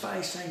down his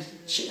face, saying,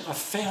 I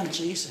found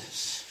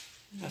Jesus.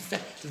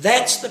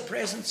 That's the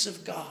presence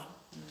of God.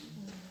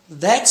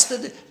 That's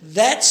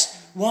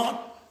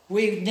what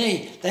we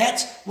need.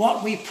 That's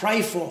what we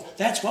pray for.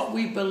 That's what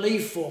we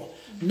believe for.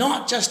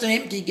 Not just an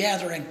empty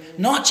gathering,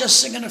 not just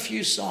singing a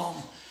few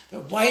songs,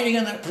 but waiting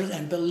in that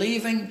and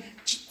believing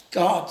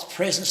God's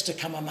presence to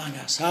come among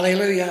us.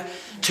 Hallelujah.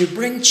 To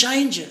bring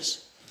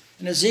changes.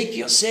 And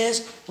Ezekiel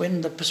says, when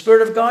the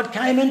Spirit of God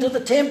came into the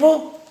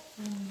temple,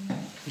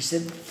 he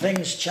said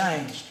things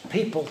changed.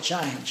 People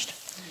changed.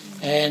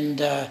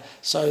 And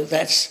so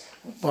that's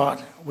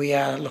what we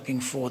are looking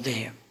for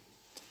there.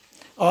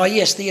 Oh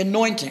yes, the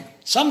anointing.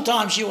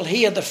 Sometimes you will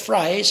hear the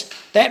phrase,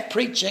 that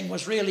preaching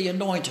was really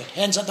anointed.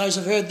 Hands up those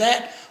who've heard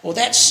that. or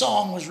that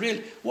song was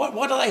really,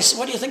 what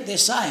do you think they're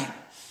saying?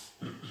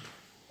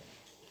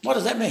 What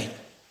does that mean?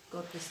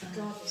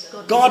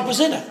 God was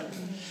in it.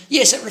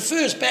 Yes, it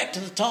refers back to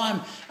the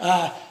time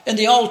in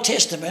the Old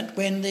Testament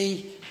when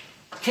the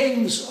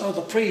kings or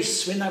the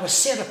priests, when they were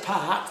set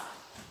apart,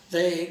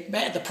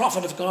 the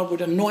prophet of God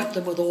would anoint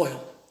them with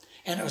oil.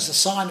 And it was a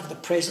sign of the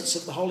presence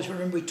of the Holy Spirit.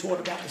 Remember we taught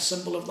about the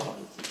symbol of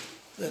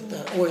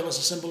the oil as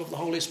a symbol of the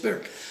Holy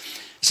Spirit.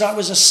 So it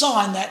was a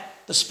sign that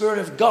the Spirit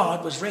of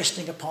God was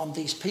resting upon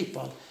these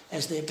people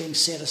as they're being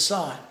set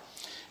aside.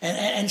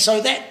 And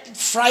so that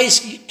phrase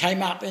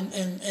came up in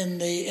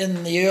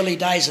the early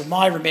days of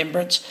my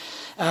remembrance.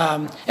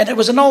 And it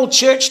was an old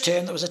church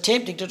term that was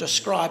attempting to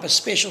describe a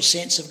special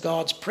sense of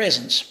God's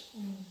presence.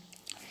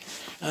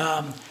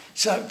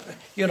 So,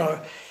 you know,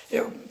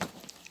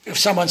 if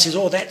someone says,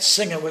 "Oh, that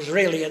singer was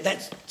really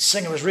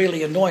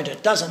anointed,"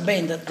 it doesn't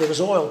mean that there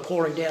was oil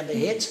pouring down their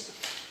heads.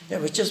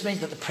 It just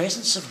means that the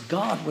presence of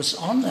God was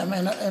on them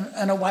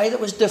in a way that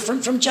was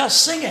different from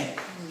just singing.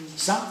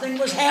 Something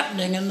was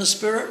happening in the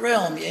spirit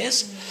realm,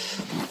 yes?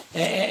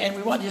 And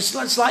we want,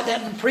 it's like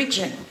that in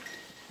preaching.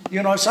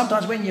 You know,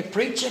 sometimes when you're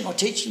preaching or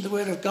teaching the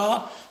Word of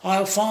God,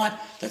 I'll find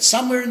that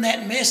somewhere in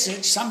that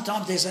message,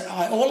 sometimes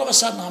all of a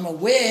sudden I'm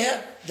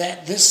aware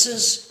that this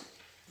is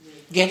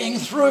getting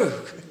through,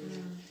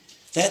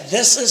 that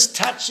this is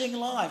touching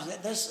lives,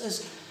 that this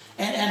is,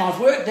 and I've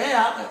worked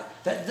out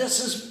that this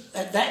is,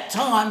 at that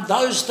time,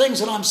 those things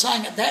that I'm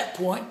saying at that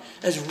point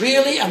is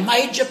really a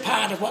major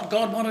part of what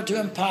God wanted to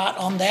impart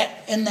on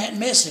that, in that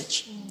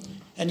message.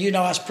 And you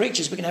know, as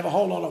preachers, we can have a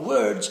whole lot of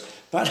words,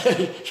 but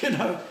you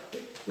know,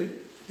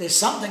 there's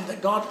something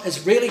that God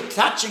is really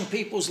touching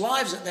people's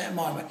lives at that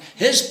moment.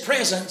 His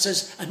presence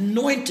is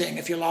anointing,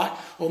 if you like,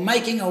 or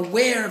making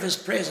aware of His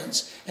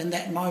presence in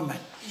that moment.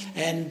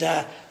 And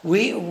I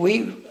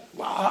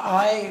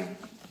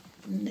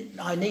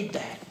need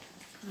that.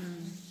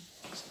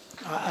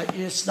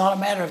 It's not a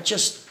matter of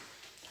just,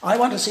 I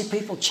want to see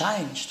people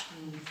changed.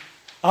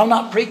 I'm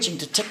not preaching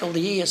to tickle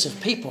the ears of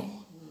people.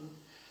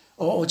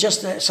 Or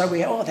just so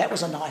that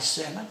was a nice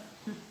sermon.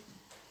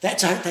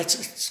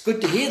 It's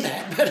good to hear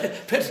that,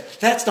 but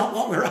that's not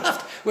what we're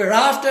after. We're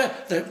after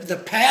the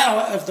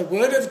power of the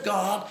Word of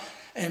God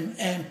and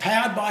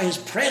empowered by His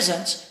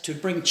presence to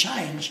bring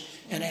change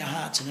in our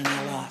hearts and in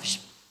our lives.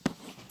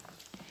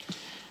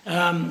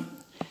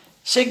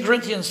 2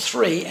 Corinthians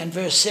 3 and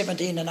verse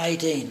 17 and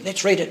 18.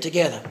 Let's read it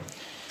together.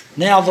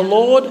 Now the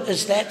Lord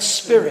is that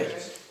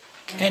Spirit,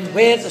 and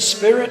where the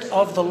Spirit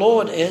of the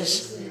Lord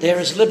is, there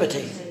is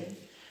liberty.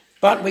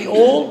 But we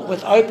all,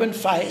 with open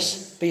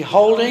face,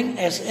 beholding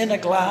as in a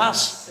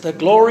glass the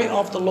glory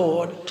of the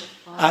Lord,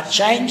 are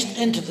changed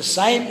into the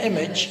same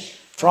image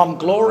from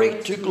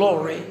glory to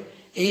glory,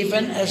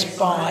 even as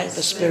by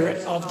the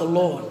Spirit of the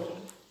Lord.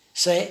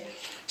 See?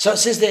 So it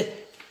says that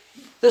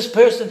this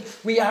person,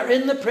 we are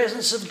in the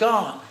presence of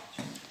God.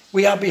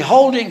 We are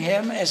beholding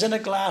Him as in a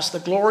glass the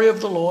glory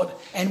of the Lord,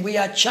 and we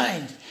are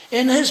changed.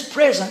 In His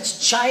presence,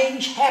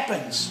 change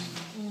happens.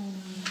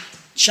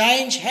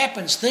 Change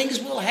happens. Things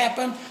will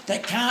happen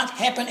that can't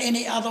happen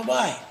any other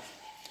way.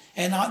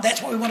 And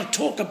that's what we want to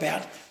talk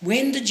about.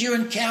 When did you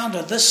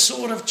encounter this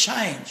sort of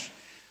change?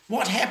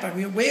 What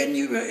happened? When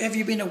have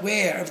you been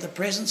aware of the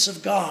presence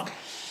of God?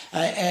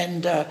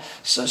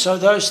 So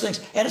those things.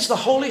 And it's the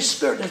Holy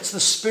Spirit. It's the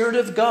Spirit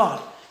of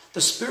God,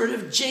 the Spirit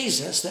of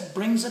Jesus that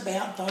brings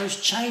about those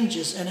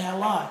changes in our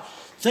life.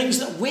 Things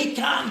that we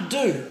can't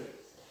do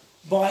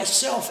by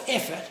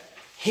self-effort,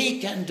 He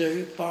can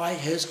do by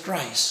His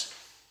grace.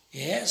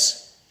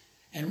 Yes?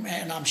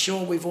 And I'm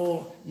sure we've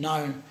all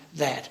known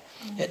that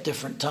at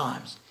different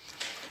times.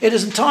 It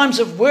is in times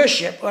of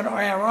worship on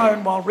our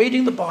own, while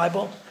reading the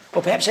Bible,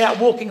 or perhaps out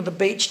walking on the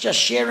beach, just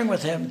sharing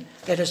with Him,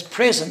 that His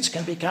presence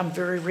can become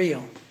very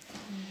real.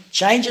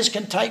 Changes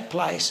can take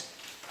place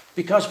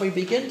because we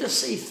begin to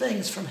see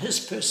things from His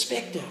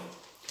perspective.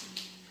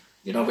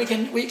 You know,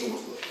 and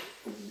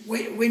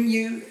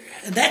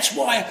that's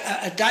why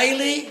a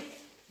daily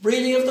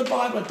reading of the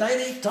Bible, a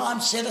daily time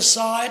set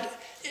aside,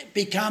 it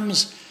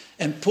becomes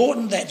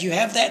important that you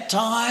have that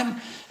time,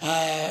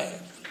 a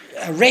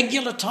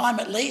regular time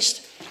at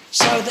least,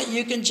 so that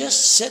you can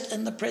just sit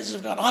in the presence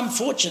of God. I'm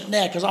fortunate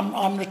now because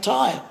I'm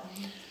retired.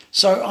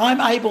 So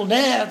I'm able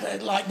now,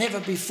 like never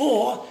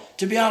before,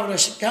 to be able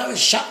to go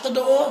shut the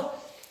door,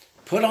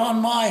 put on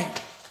my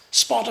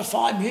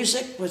Spotify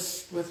music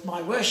with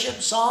my worship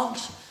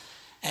songs,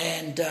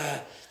 and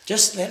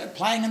just let it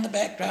playing in the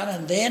background.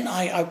 And then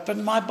I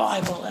open my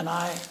Bible and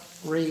I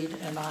read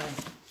and I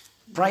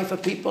pray for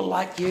people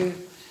like you,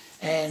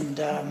 and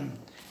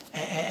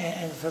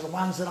for the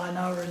ones that I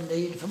know are in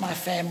need, for my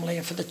family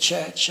and for the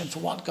church and for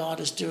what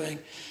God is doing,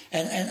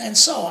 and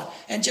so on.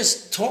 And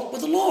just talk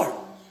with the Lord.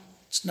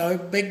 It's no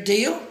big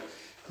deal,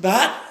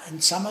 but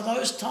in some of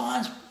those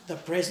times, the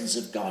presence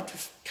of God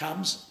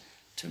comes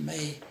to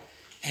me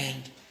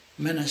and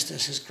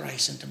ministers His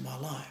grace into my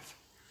life.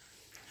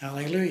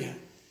 Hallelujah.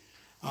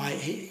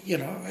 It's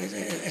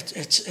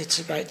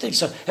a great thing.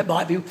 So it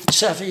might be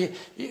Sophie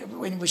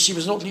when she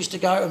was little, used to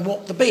go and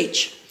walk the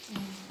beach,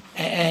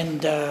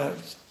 and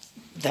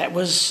that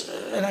was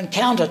an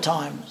encounter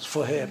time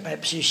for her.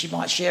 Perhaps she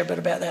might share a bit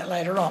about that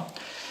later on.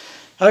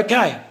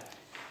 Okay.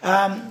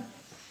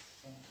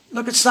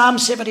 Look at Psalm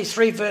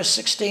 73, verse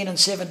 16 and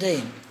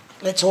 17.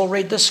 Let's all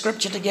read this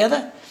scripture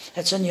together.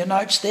 It's in your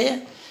notes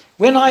there.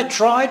 When I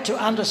tried to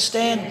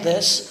understand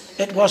this,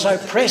 it was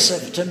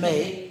oppressive to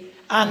me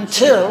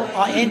until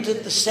I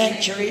entered the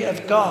sanctuary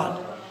of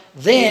God.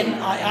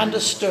 Then I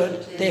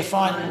understood their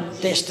final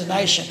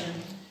destination.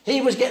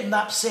 He was getting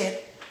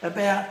upset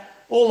about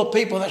all the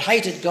people that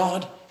hated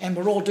God and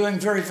were all doing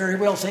very, very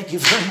well, thank you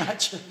very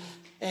much.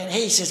 And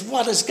he says,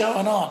 what is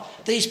going on?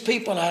 These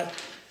people are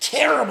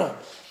terrible.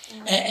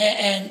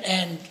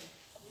 And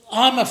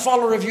I'm a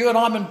follower of you and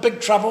I'm in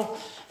big trouble.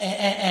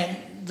 And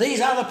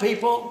these other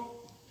people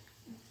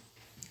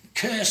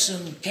curse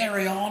and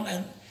carry on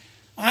and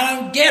I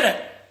don't get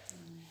it.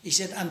 He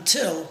said,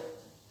 until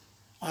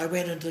I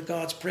went into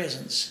God's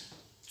presence,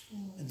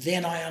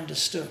 then I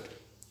understood.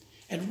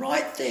 And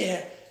right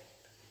there,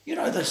 you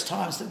know, there's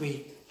times that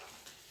we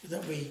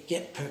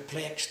get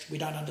perplexed, we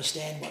don't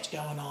understand what's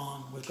going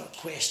on, we've got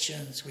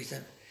questions,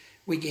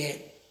 we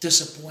get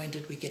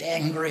disappointed, we get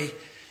angry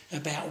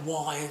about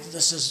why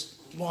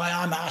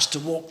I'm asked to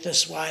walk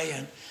this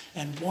way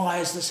and why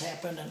has this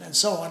happened and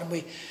so on.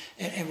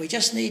 And we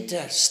just need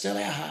to still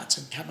our hearts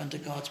and come into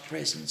God's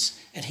presence,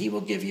 and he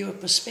will give you a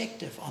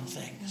perspective on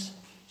things.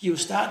 You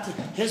start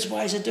his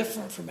ways are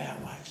different from our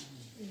ways.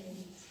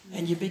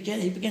 And he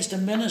begins to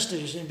minister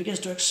and begins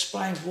to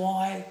explain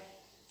why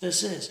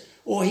this is.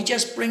 Or he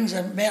just brings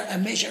a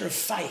measure of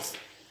faith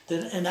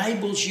that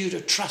enables you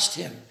to trust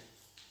him,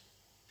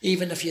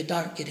 even if you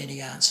don't get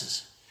any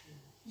answers.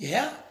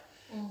 Yeah?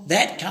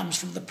 That comes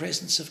from the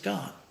presence of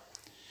God.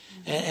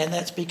 And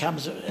that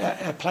becomes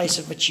a place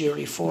of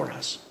maturity for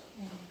us.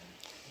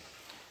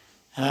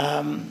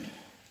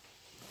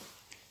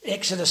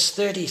 Exodus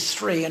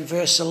 33 and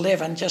verse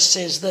 11 just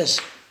says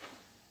this.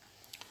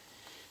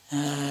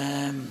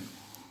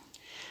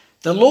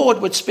 The Lord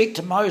would speak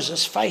to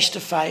Moses face to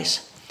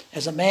face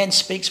as a man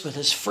speaks with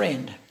his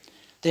friend.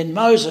 Then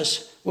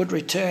Moses would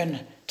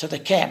return to the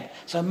camp.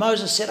 So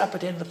Moses set up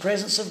in the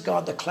presence of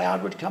God. The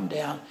cloud would come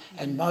down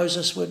and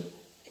Moses would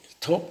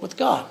talk with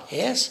God,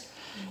 yes?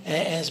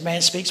 As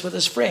man speaks with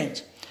his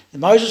friends.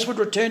 Moses would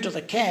return to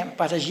the camp,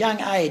 but his young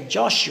aide,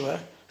 Joshua,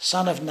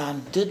 son of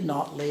Nun, did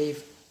not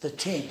leave the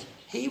tent.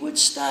 He would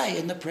stay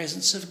in the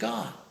presence of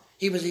God.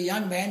 He was a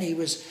young man. He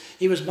was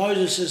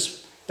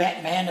Moses'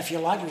 Batman, if you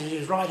like. He was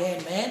his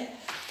right-hand man.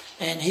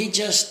 And he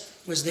just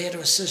was there to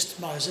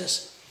assist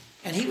Moses.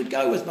 And he would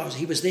go with Moses.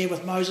 He was there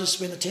with Moses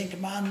when the Ten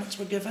Commandments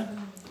were given.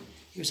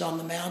 He was on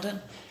the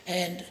mountain.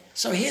 And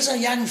so here's a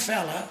young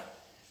fella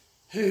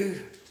who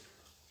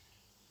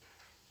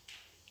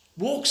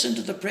walks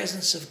into the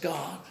presence of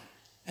God.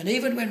 And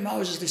even when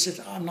Moses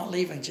said, I'm not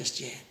leaving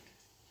just yet.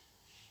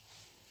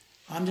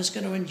 I'm just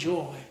going to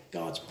enjoy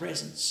God's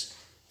presence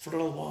for a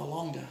little while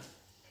longer.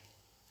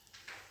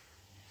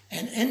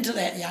 And into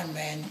that young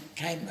man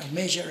came a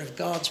measure of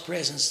God's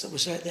presence that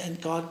was, and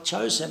God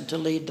chose him to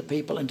lead the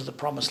people into the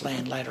promised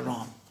land later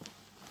on.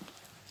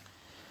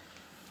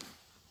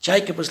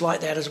 Jacob was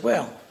like that as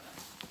well.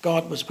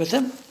 God was with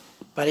him,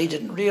 but he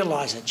didn't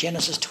realise it.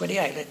 Genesis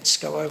 28, let's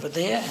go over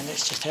there and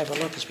let's just have a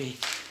look as we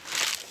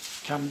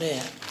come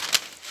down.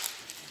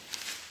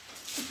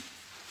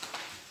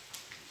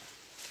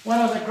 One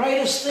of the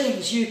greatest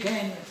things you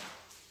can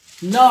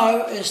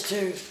know is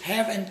to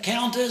have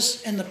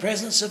encounters in the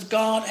presence of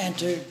God and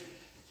to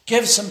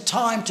give some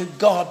time to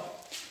God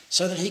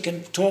so that he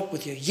can talk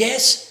with you.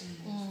 Yes,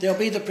 there'll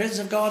be the presence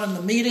of God in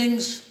the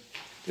meetings.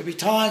 There'll be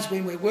times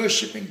when we're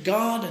worshipping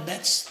God and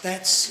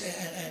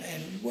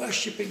and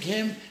worshipping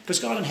him, because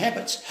God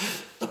inhabits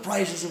the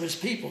praises of his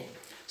people.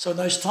 So in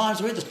those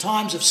times, we're the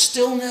times of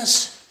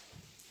stillness.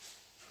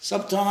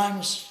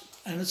 Sometimes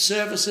in the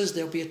services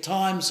there'll be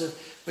times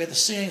where the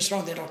singing is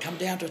strong, then it'll come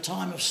down to a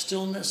time of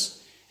stillness.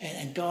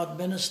 And God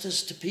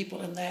ministers to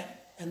people in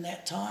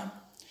that time.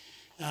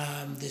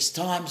 There's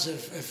times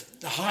of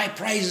the high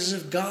praises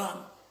of God.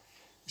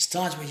 There's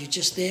times where you're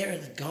just there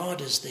and God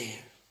is there.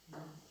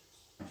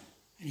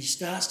 And he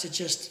starts to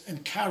just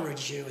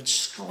encourage you and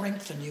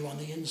strengthen you on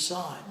the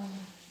inside.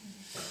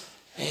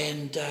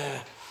 And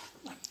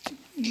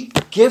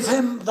give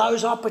him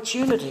those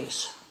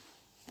opportunities.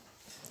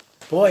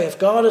 Boy, if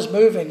God is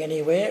moving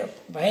anywhere,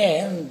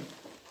 man,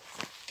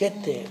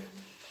 get there.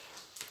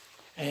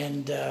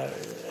 And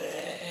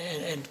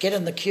get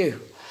in the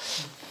queue.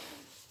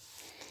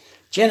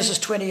 Genesis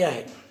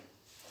 28.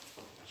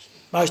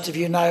 Most of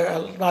you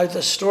know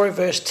the story.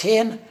 Verse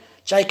 10.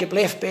 Jacob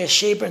left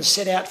Beersheba and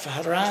set out for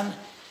Haran.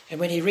 And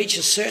when he reached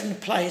a certain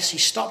place, he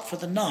stopped for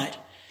the night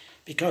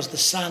because the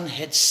sun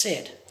had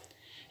set.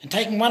 And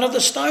taking one of the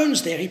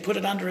stones there, he put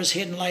it under his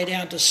head and lay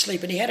down to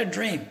sleep. And he had a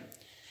dream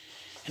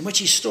in which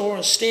he saw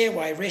a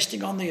stairway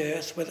resting on the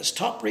earth with its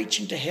top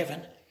reaching to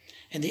heaven.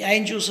 And the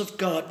angels of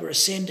God were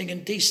ascending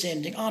and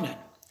descending on it.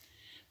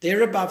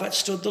 There above it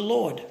stood the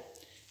Lord.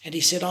 And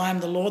he said, I am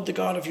the Lord, the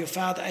God of your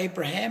father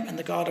Abraham and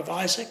the God of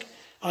Isaac.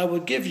 I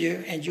will give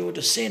you and your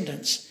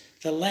descendants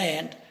the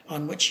land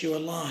on which you are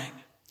lying.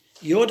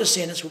 Your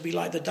descendants will be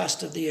like the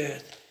dust of the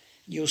earth.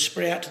 You'll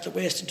spread out to the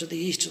west and to the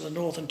east, to the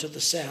north and to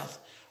the south.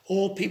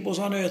 All peoples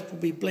on earth will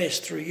be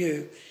blessed through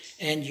you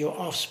and your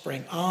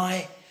offspring.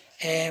 I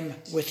am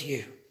with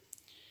you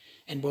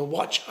and will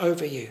watch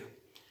over you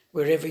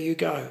wherever you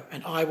go,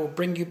 and I will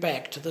bring you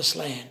back to this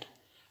land.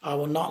 I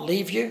will not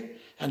leave you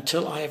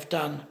until I have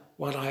done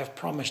what I have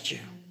promised you.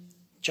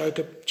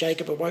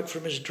 Jacob awoke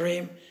from his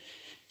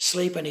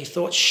sleep, and he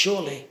thought,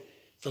 surely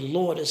the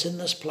Lord is in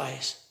this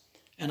place,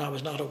 and I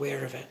was not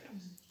aware of it.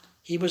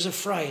 He was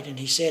afraid, and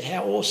he said,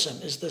 how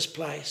awesome is this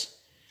place?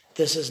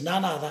 This is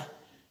none other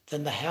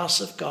than the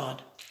house of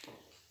God.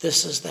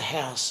 This is the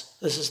house.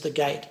 This is the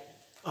gate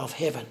of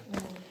heaven.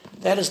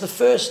 That is the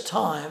first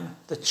time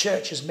the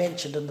church is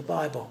mentioned in the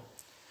Bible.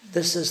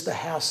 This is the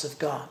house of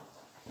God.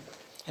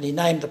 And he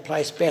named the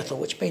place Bethel,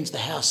 which means the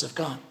house of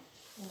God.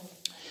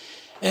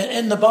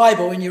 In the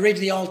Bible, when you read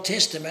the Old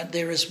Testament,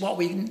 there is what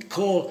we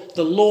call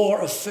the law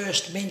of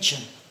first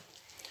mention.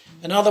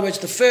 In other words,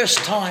 the first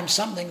time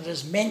something that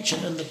is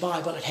mentioned in the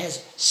Bible, it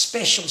has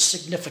special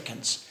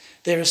significance.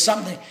 There is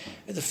something,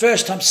 the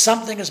first time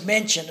something is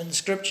mentioned in the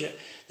Scripture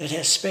that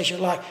has special,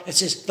 like it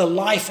says, the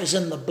life is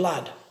in the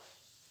blood.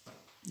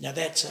 Now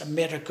that's a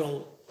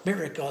miracle,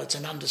 it's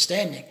an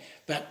understanding,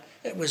 but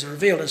it was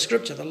revealed in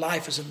Scripture, the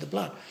life is in the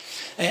blood.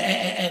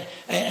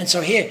 And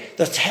so here,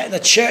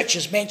 the church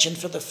is mentioned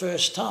for the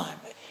first time.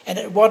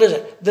 And what is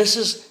it? This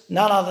is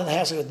none other than the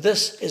house of God.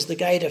 This is the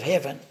gate of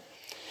heaven.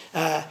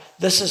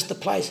 This is the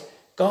place.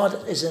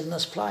 God is in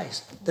this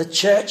place. The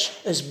church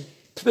is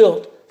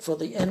built for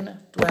the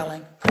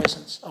indwelling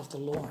presence of the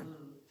Lord.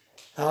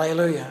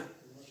 Hallelujah.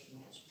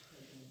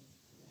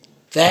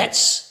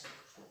 That's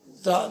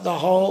the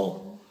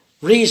whole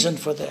reason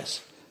for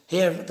this.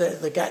 Here,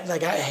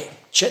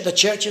 the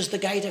church is the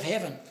gate of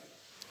heaven.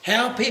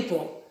 How are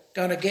people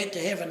going to get to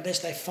heaven unless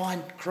they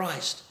find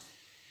Christ?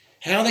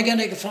 How are they going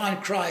to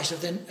find Christ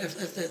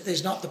if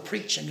there's not the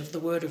preaching of the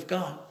Word of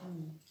God?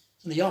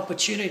 And the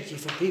opportunity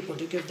for people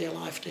to give their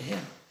life to Him.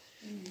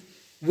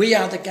 We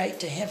are the gate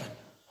to heaven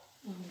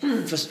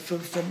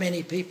for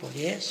many people,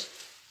 yes?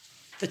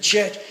 The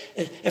church,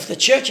 if the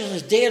church is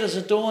as dead as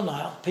a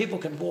doornail, people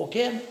can walk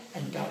in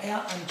and go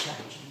out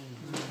unchanged.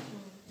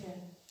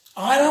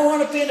 I don't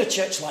want to be in a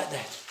church like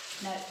that.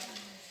 No.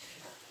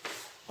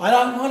 I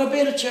don't want to be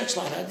in a church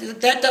like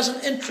that. That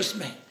doesn't interest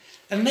me.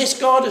 Unless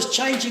God is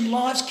changing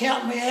lives,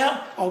 count me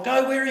out, I'll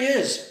go where He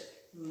is.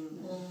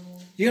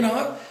 You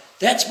know,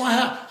 that's my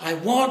heart. I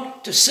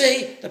want to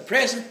see the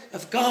presence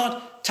of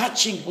God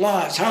touching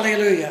lives.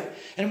 Hallelujah.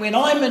 And when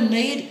I'm in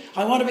need,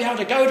 I want to be able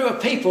to go to a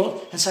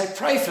people and say,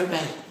 pray for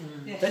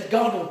me, that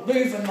God will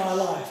move in my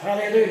life.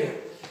 Hallelujah.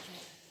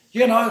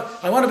 You know,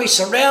 I want to be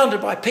surrounded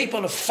by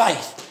people of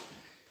faith.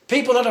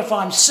 People that if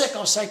I'm sick,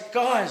 I'll say,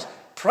 guys,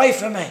 pray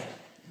for me.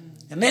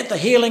 And let the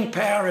healing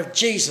power of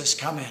Jesus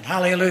come in.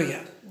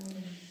 Hallelujah.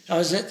 I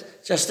was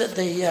just at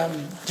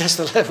the, just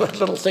a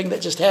little thing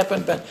that just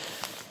happened, but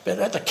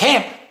at the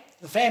camp,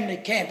 the family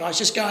camp, I was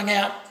just going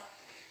out,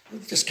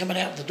 just coming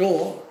out the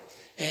door,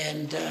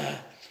 and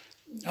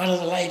one of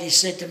the ladies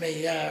said to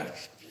me,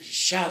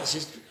 Charlotte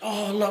says,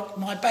 oh, look,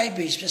 my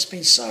baby's just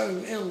been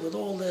so ill with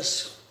all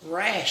this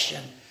rash,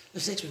 and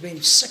this thing's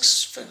been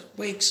 6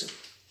 weeks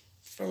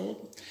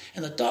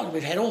and the doctor,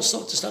 we've had all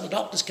sorts of stuff, the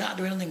doctors can't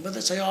do anything with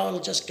it, say, oh, it'll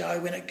just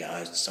go when it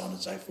goes, and so on and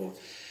so forth.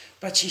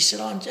 But she said,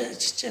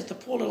 it's just the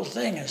poor little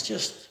thing, it's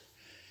just,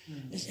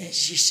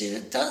 she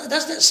said,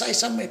 doesn't it say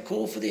somewhere,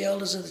 call for the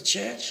elders of the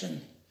church?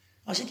 And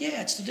I said,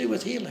 yeah, it's to do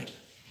with healing.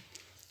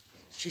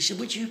 She said,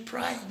 would you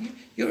pray?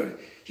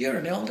 You're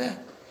an elder.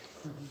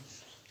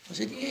 I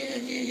said,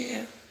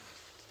 yeah.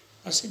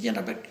 I said, you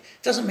know, but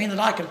it doesn't mean that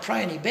I can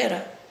pray any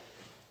better,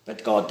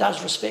 but God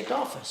does respect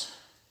office.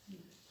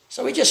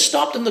 So we just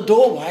stopped in the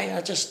doorway.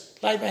 I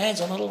just laid my hands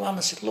on the little one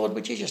and said, Lord,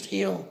 would you just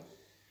heal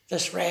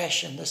this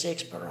rash and this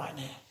eczema right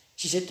now?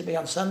 She said to me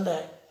on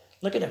Sunday,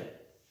 look at him.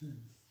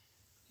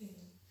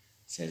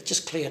 Said, it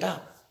just cleared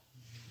up.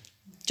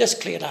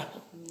 Just cleared up.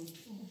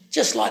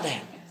 Just like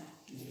that.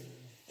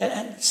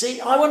 And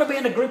see, I want to be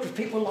in a group of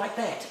people like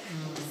that.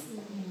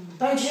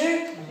 Don't you?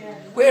 Yeah.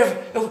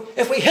 Where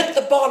if we hit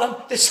the bottom,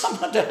 there's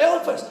someone to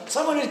help us.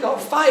 Someone who's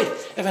got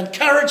faith, of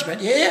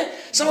encouragement, yeah?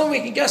 Someone we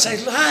can go say,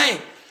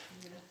 hey,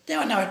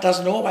 now I know it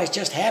doesn't always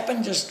just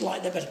happen just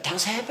like that, but it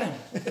does happen.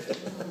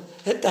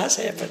 It does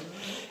happen.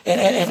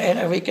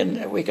 And we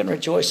can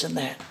rejoice in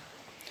that.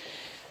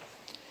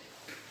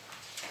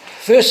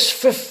 Verse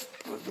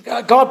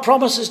 5, God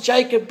promises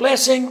Jacob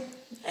blessing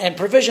and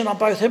provision on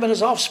both him and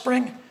his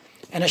offspring,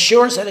 and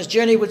assurance that his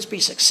journey would be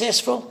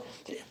successful,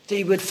 that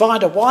he would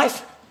find a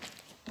wife.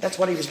 That's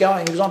what he was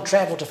going. He was on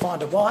travel to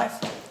find a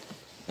wife.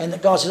 And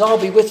that God says, I'll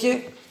be with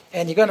you,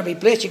 and you're going to be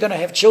blessed, you're going to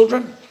have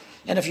children,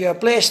 and if you are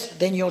blessed,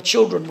 then your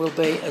children will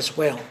be as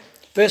well.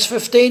 Verse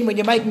 15, when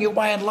you're making your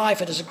way in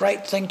life, it is a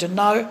great thing to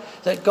know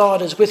that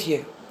God is with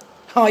you.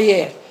 Oh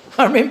yeah,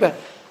 I remember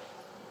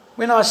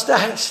when I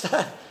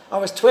started, I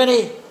was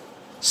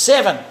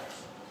 27,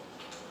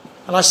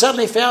 and I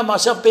suddenly found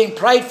myself being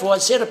prayed for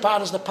and set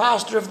apart as the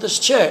pastor of this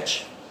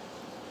church.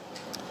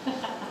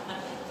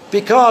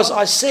 because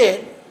I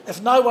said,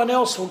 if no one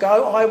else will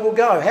go, I will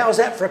go. How's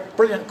that for a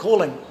brilliant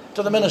calling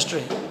to the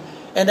ministry?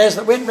 And as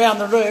it went round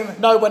the room,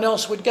 no one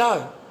else would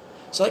go.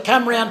 So they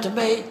come round to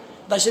me.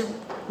 They said,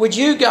 would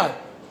you go?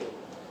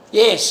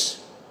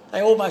 Yes.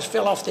 They almost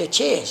fell off their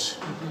chairs.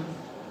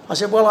 I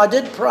said, well, I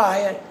did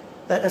pray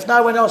that if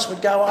no one else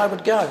would go, I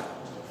would go.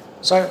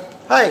 So,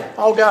 hey,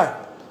 I'll go.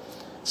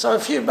 So a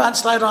few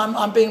months later,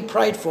 I'm being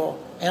prayed for.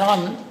 And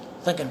I'm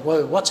thinking,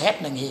 whoa, what's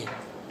happening here?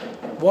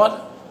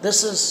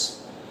 This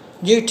is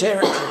new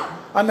territory.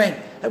 I mean,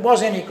 it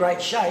wasn't any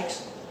great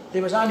shakes.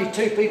 There was only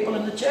 2 people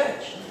in the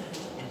church.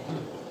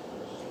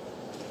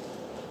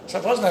 So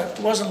it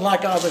wasn't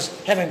like I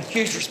was having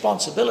huge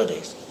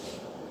responsibilities.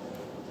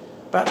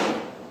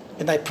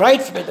 And they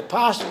prayed for me. The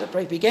pastor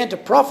began to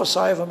prophesy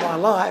over my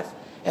life.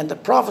 And the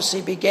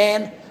prophecy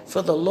began,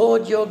 for the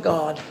Lord your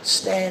God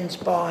stands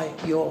by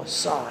your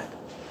side.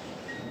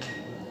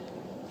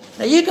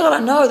 Now you've got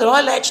to know that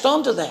I latched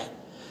onto that.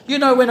 You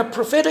know, when a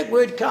prophetic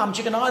word comes,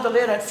 you can either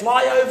let it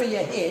fly over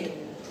your head,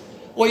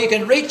 or you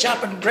can reach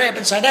up and grab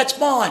and say, that's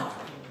mine.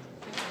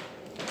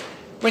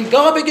 When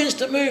God begins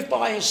to move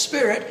by His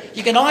Spirit,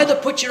 you can either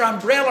put your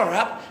umbrella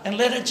up and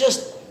let it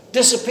just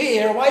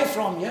disappear away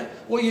from you,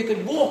 or you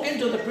can walk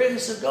into the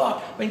presence of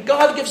God. When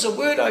God gives a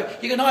word,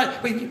 you can either,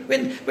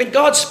 when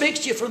God speaks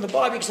to you from the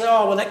Bible, you can say,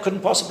 oh, well, that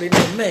couldn't possibly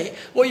mean me.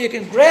 Or you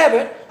can grab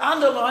it,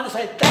 underline it, and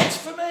say, that's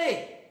for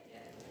me.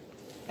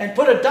 And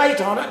put a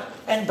date on it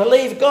and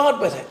believe God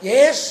with it.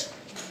 Yes?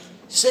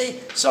 See,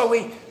 so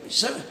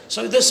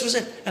this was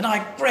it. And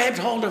I grabbed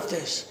hold of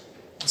this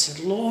and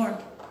said, Lord,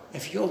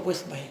 if you're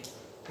with me,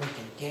 we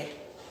can get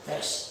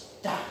this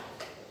done.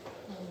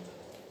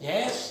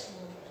 Yes?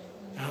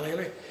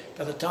 Hallelujah.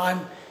 By the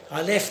time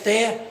I left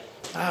there,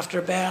 after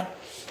about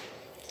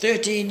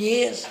 13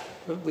 years,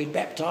 we'd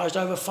baptised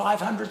over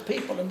 500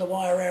 people in the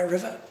Wairau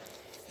River.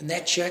 And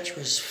that church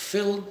was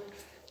filled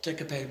to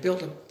capacity.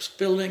 Built a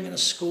building and a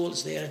school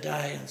that's there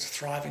today, and it's a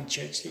thriving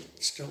church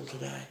still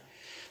today.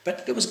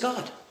 But it was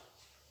God.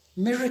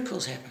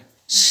 Miracles happened.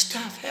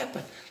 Stuff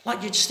happened.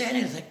 Like you'd stand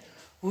there and think,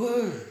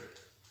 whoa.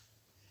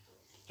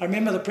 I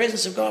remember the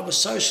presence of God was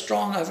so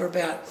strong over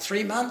about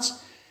 3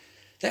 months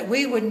that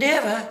we would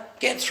never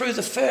get through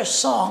the first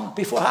song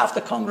before half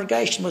the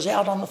congregation was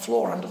out on the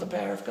floor under the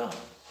power of God.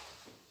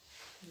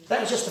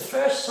 That was just the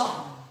first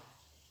song.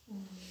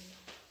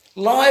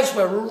 Lives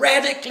were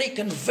radically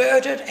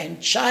converted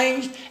and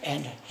changed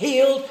and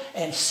healed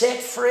and set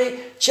free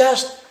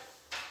just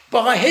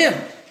by Him.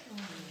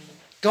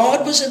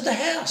 God was in the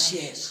house,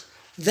 yes.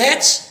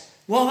 That's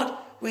what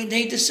we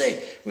need to see.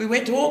 We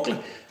went to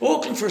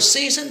Auckland for a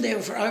season, there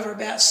for over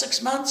about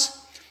 6 months.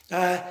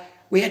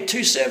 We had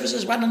 2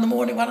 services, one in the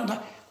morning, one at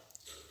night.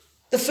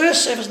 The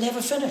first service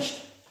never finished.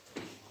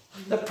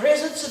 The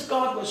presence of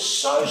God was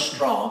so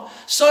strong,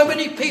 so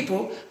many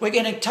people were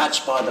getting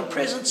touched by the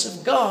presence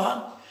of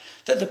God,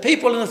 that the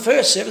people in the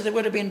first service, there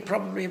would have been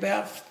probably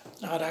about,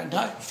 I don't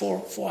know,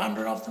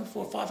 400 of them,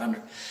 400 or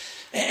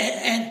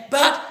 500.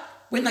 But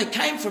when they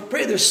came for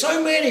prayer, there were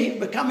so many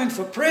were coming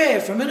for prayer,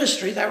 for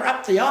ministry, they were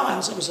up the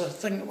aisles. It was a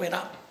thing that went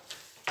up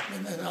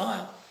in the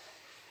aisle.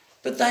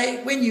 But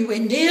when you were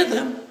near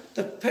them,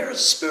 the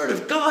Spirit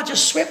of God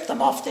just swept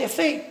them off their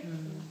feet.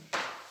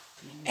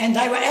 And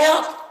they were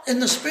out in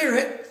the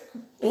Spirit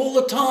all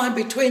the time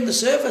between the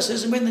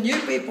services. And when the new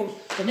people,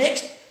 the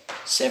next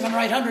 700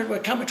 or 800 were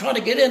coming, trying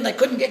to get in, they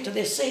couldn't get to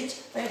their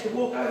seats. They had to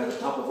walk over the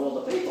top of all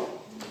the people.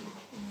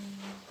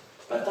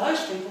 But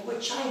those people were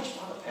changed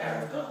by the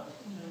power of God.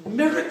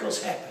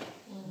 Miracles happen.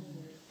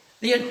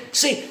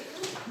 See,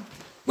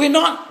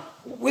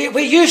 we're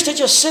used to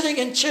just sitting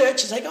in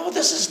church and saying, oh,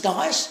 this is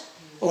nice.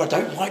 Or I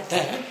don't like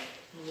that.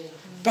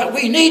 But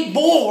we need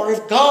more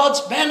of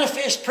God's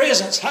manifest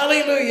presence,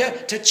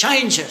 hallelujah, to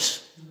change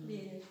us.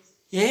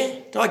 Yeah?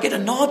 Do I get a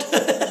nod?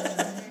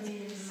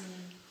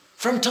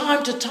 From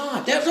time to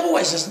time. That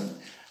always isn't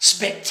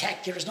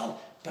spectacular, it's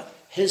not, but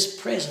His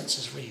presence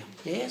is real.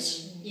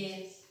 Yes?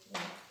 Yes.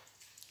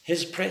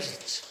 His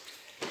presence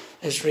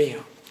is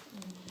real.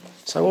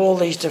 So all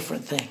these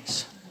different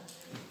things.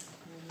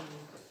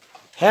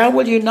 How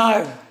will you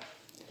know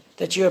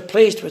that you are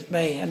pleased with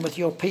me and with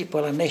your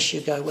people unless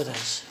you go with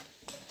us?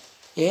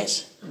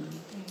 Yes?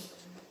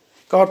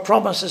 God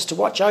promises to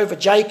watch over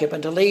Jacob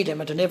and to lead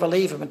him and to never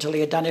leave him until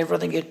he had done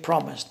everything he had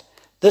promised.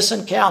 This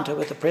encounter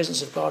with the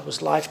presence of God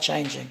was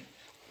life-changing.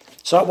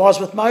 So it was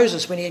with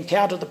Moses when he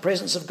encountered the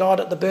presence of God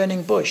at the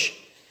burning bush.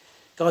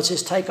 God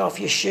says, take off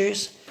your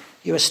shoes.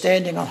 You are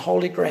standing on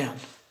holy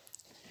ground.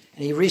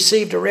 And he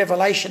received a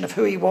revelation of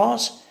who he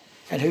was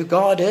and who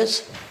God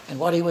is, and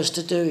what he was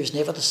to do is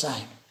never the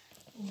same.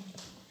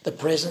 The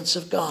presence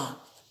of God.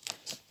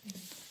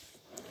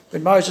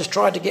 When Moses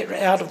tried to get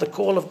out of the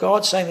call of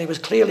God, saying he was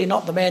clearly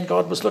not the man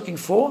God was looking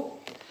for,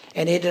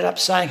 and he ended up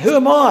saying, who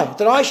am I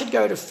that I should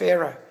go to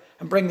Pharaoh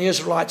and bring the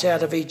Israelites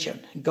out of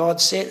Egypt? And God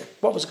said,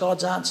 what was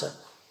God's answer?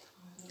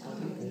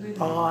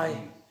 I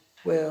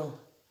will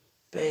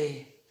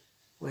be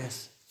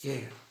with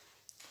you.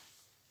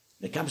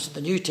 When it comes to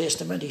the New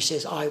Testament, he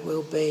says, I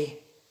will be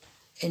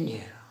in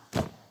you.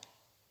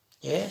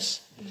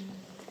 Yes?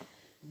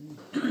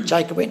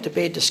 Jacob went to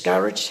bed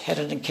discouraged, had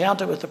an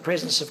encounter with the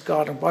presence of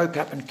God, and woke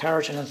up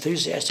encouraged and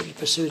enthusiastically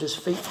pursued his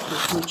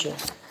future.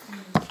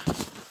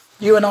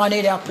 You and I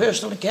need our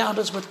personal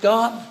encounters with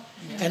God.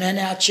 And in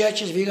our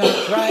churches, if you're going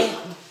to pray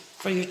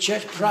for your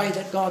church, pray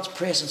that God's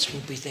presence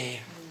will be there.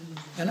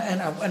 And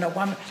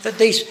that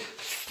these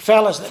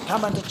fellas that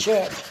come into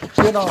church,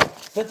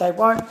 that they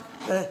won't,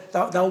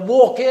 they'll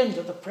walk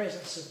into the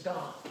presence of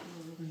God.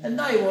 And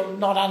they will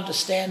not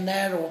understand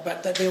that,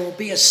 but that there will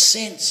be a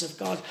sense of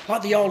God.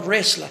 Like the old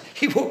wrestler,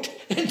 he walked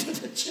into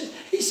the church.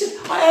 He said,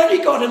 I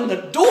only got in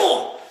the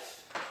door.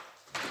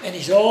 And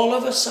he's all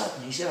of a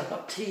sudden, he said, I've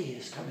got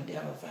tears coming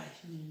down my face.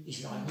 He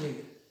said, I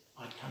knew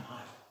I'd come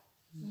home.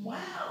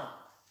 Wow.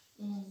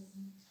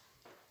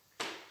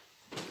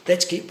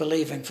 Let's keep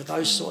believing for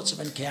those sorts of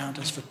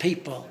encounters for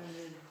people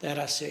that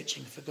are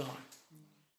searching for God.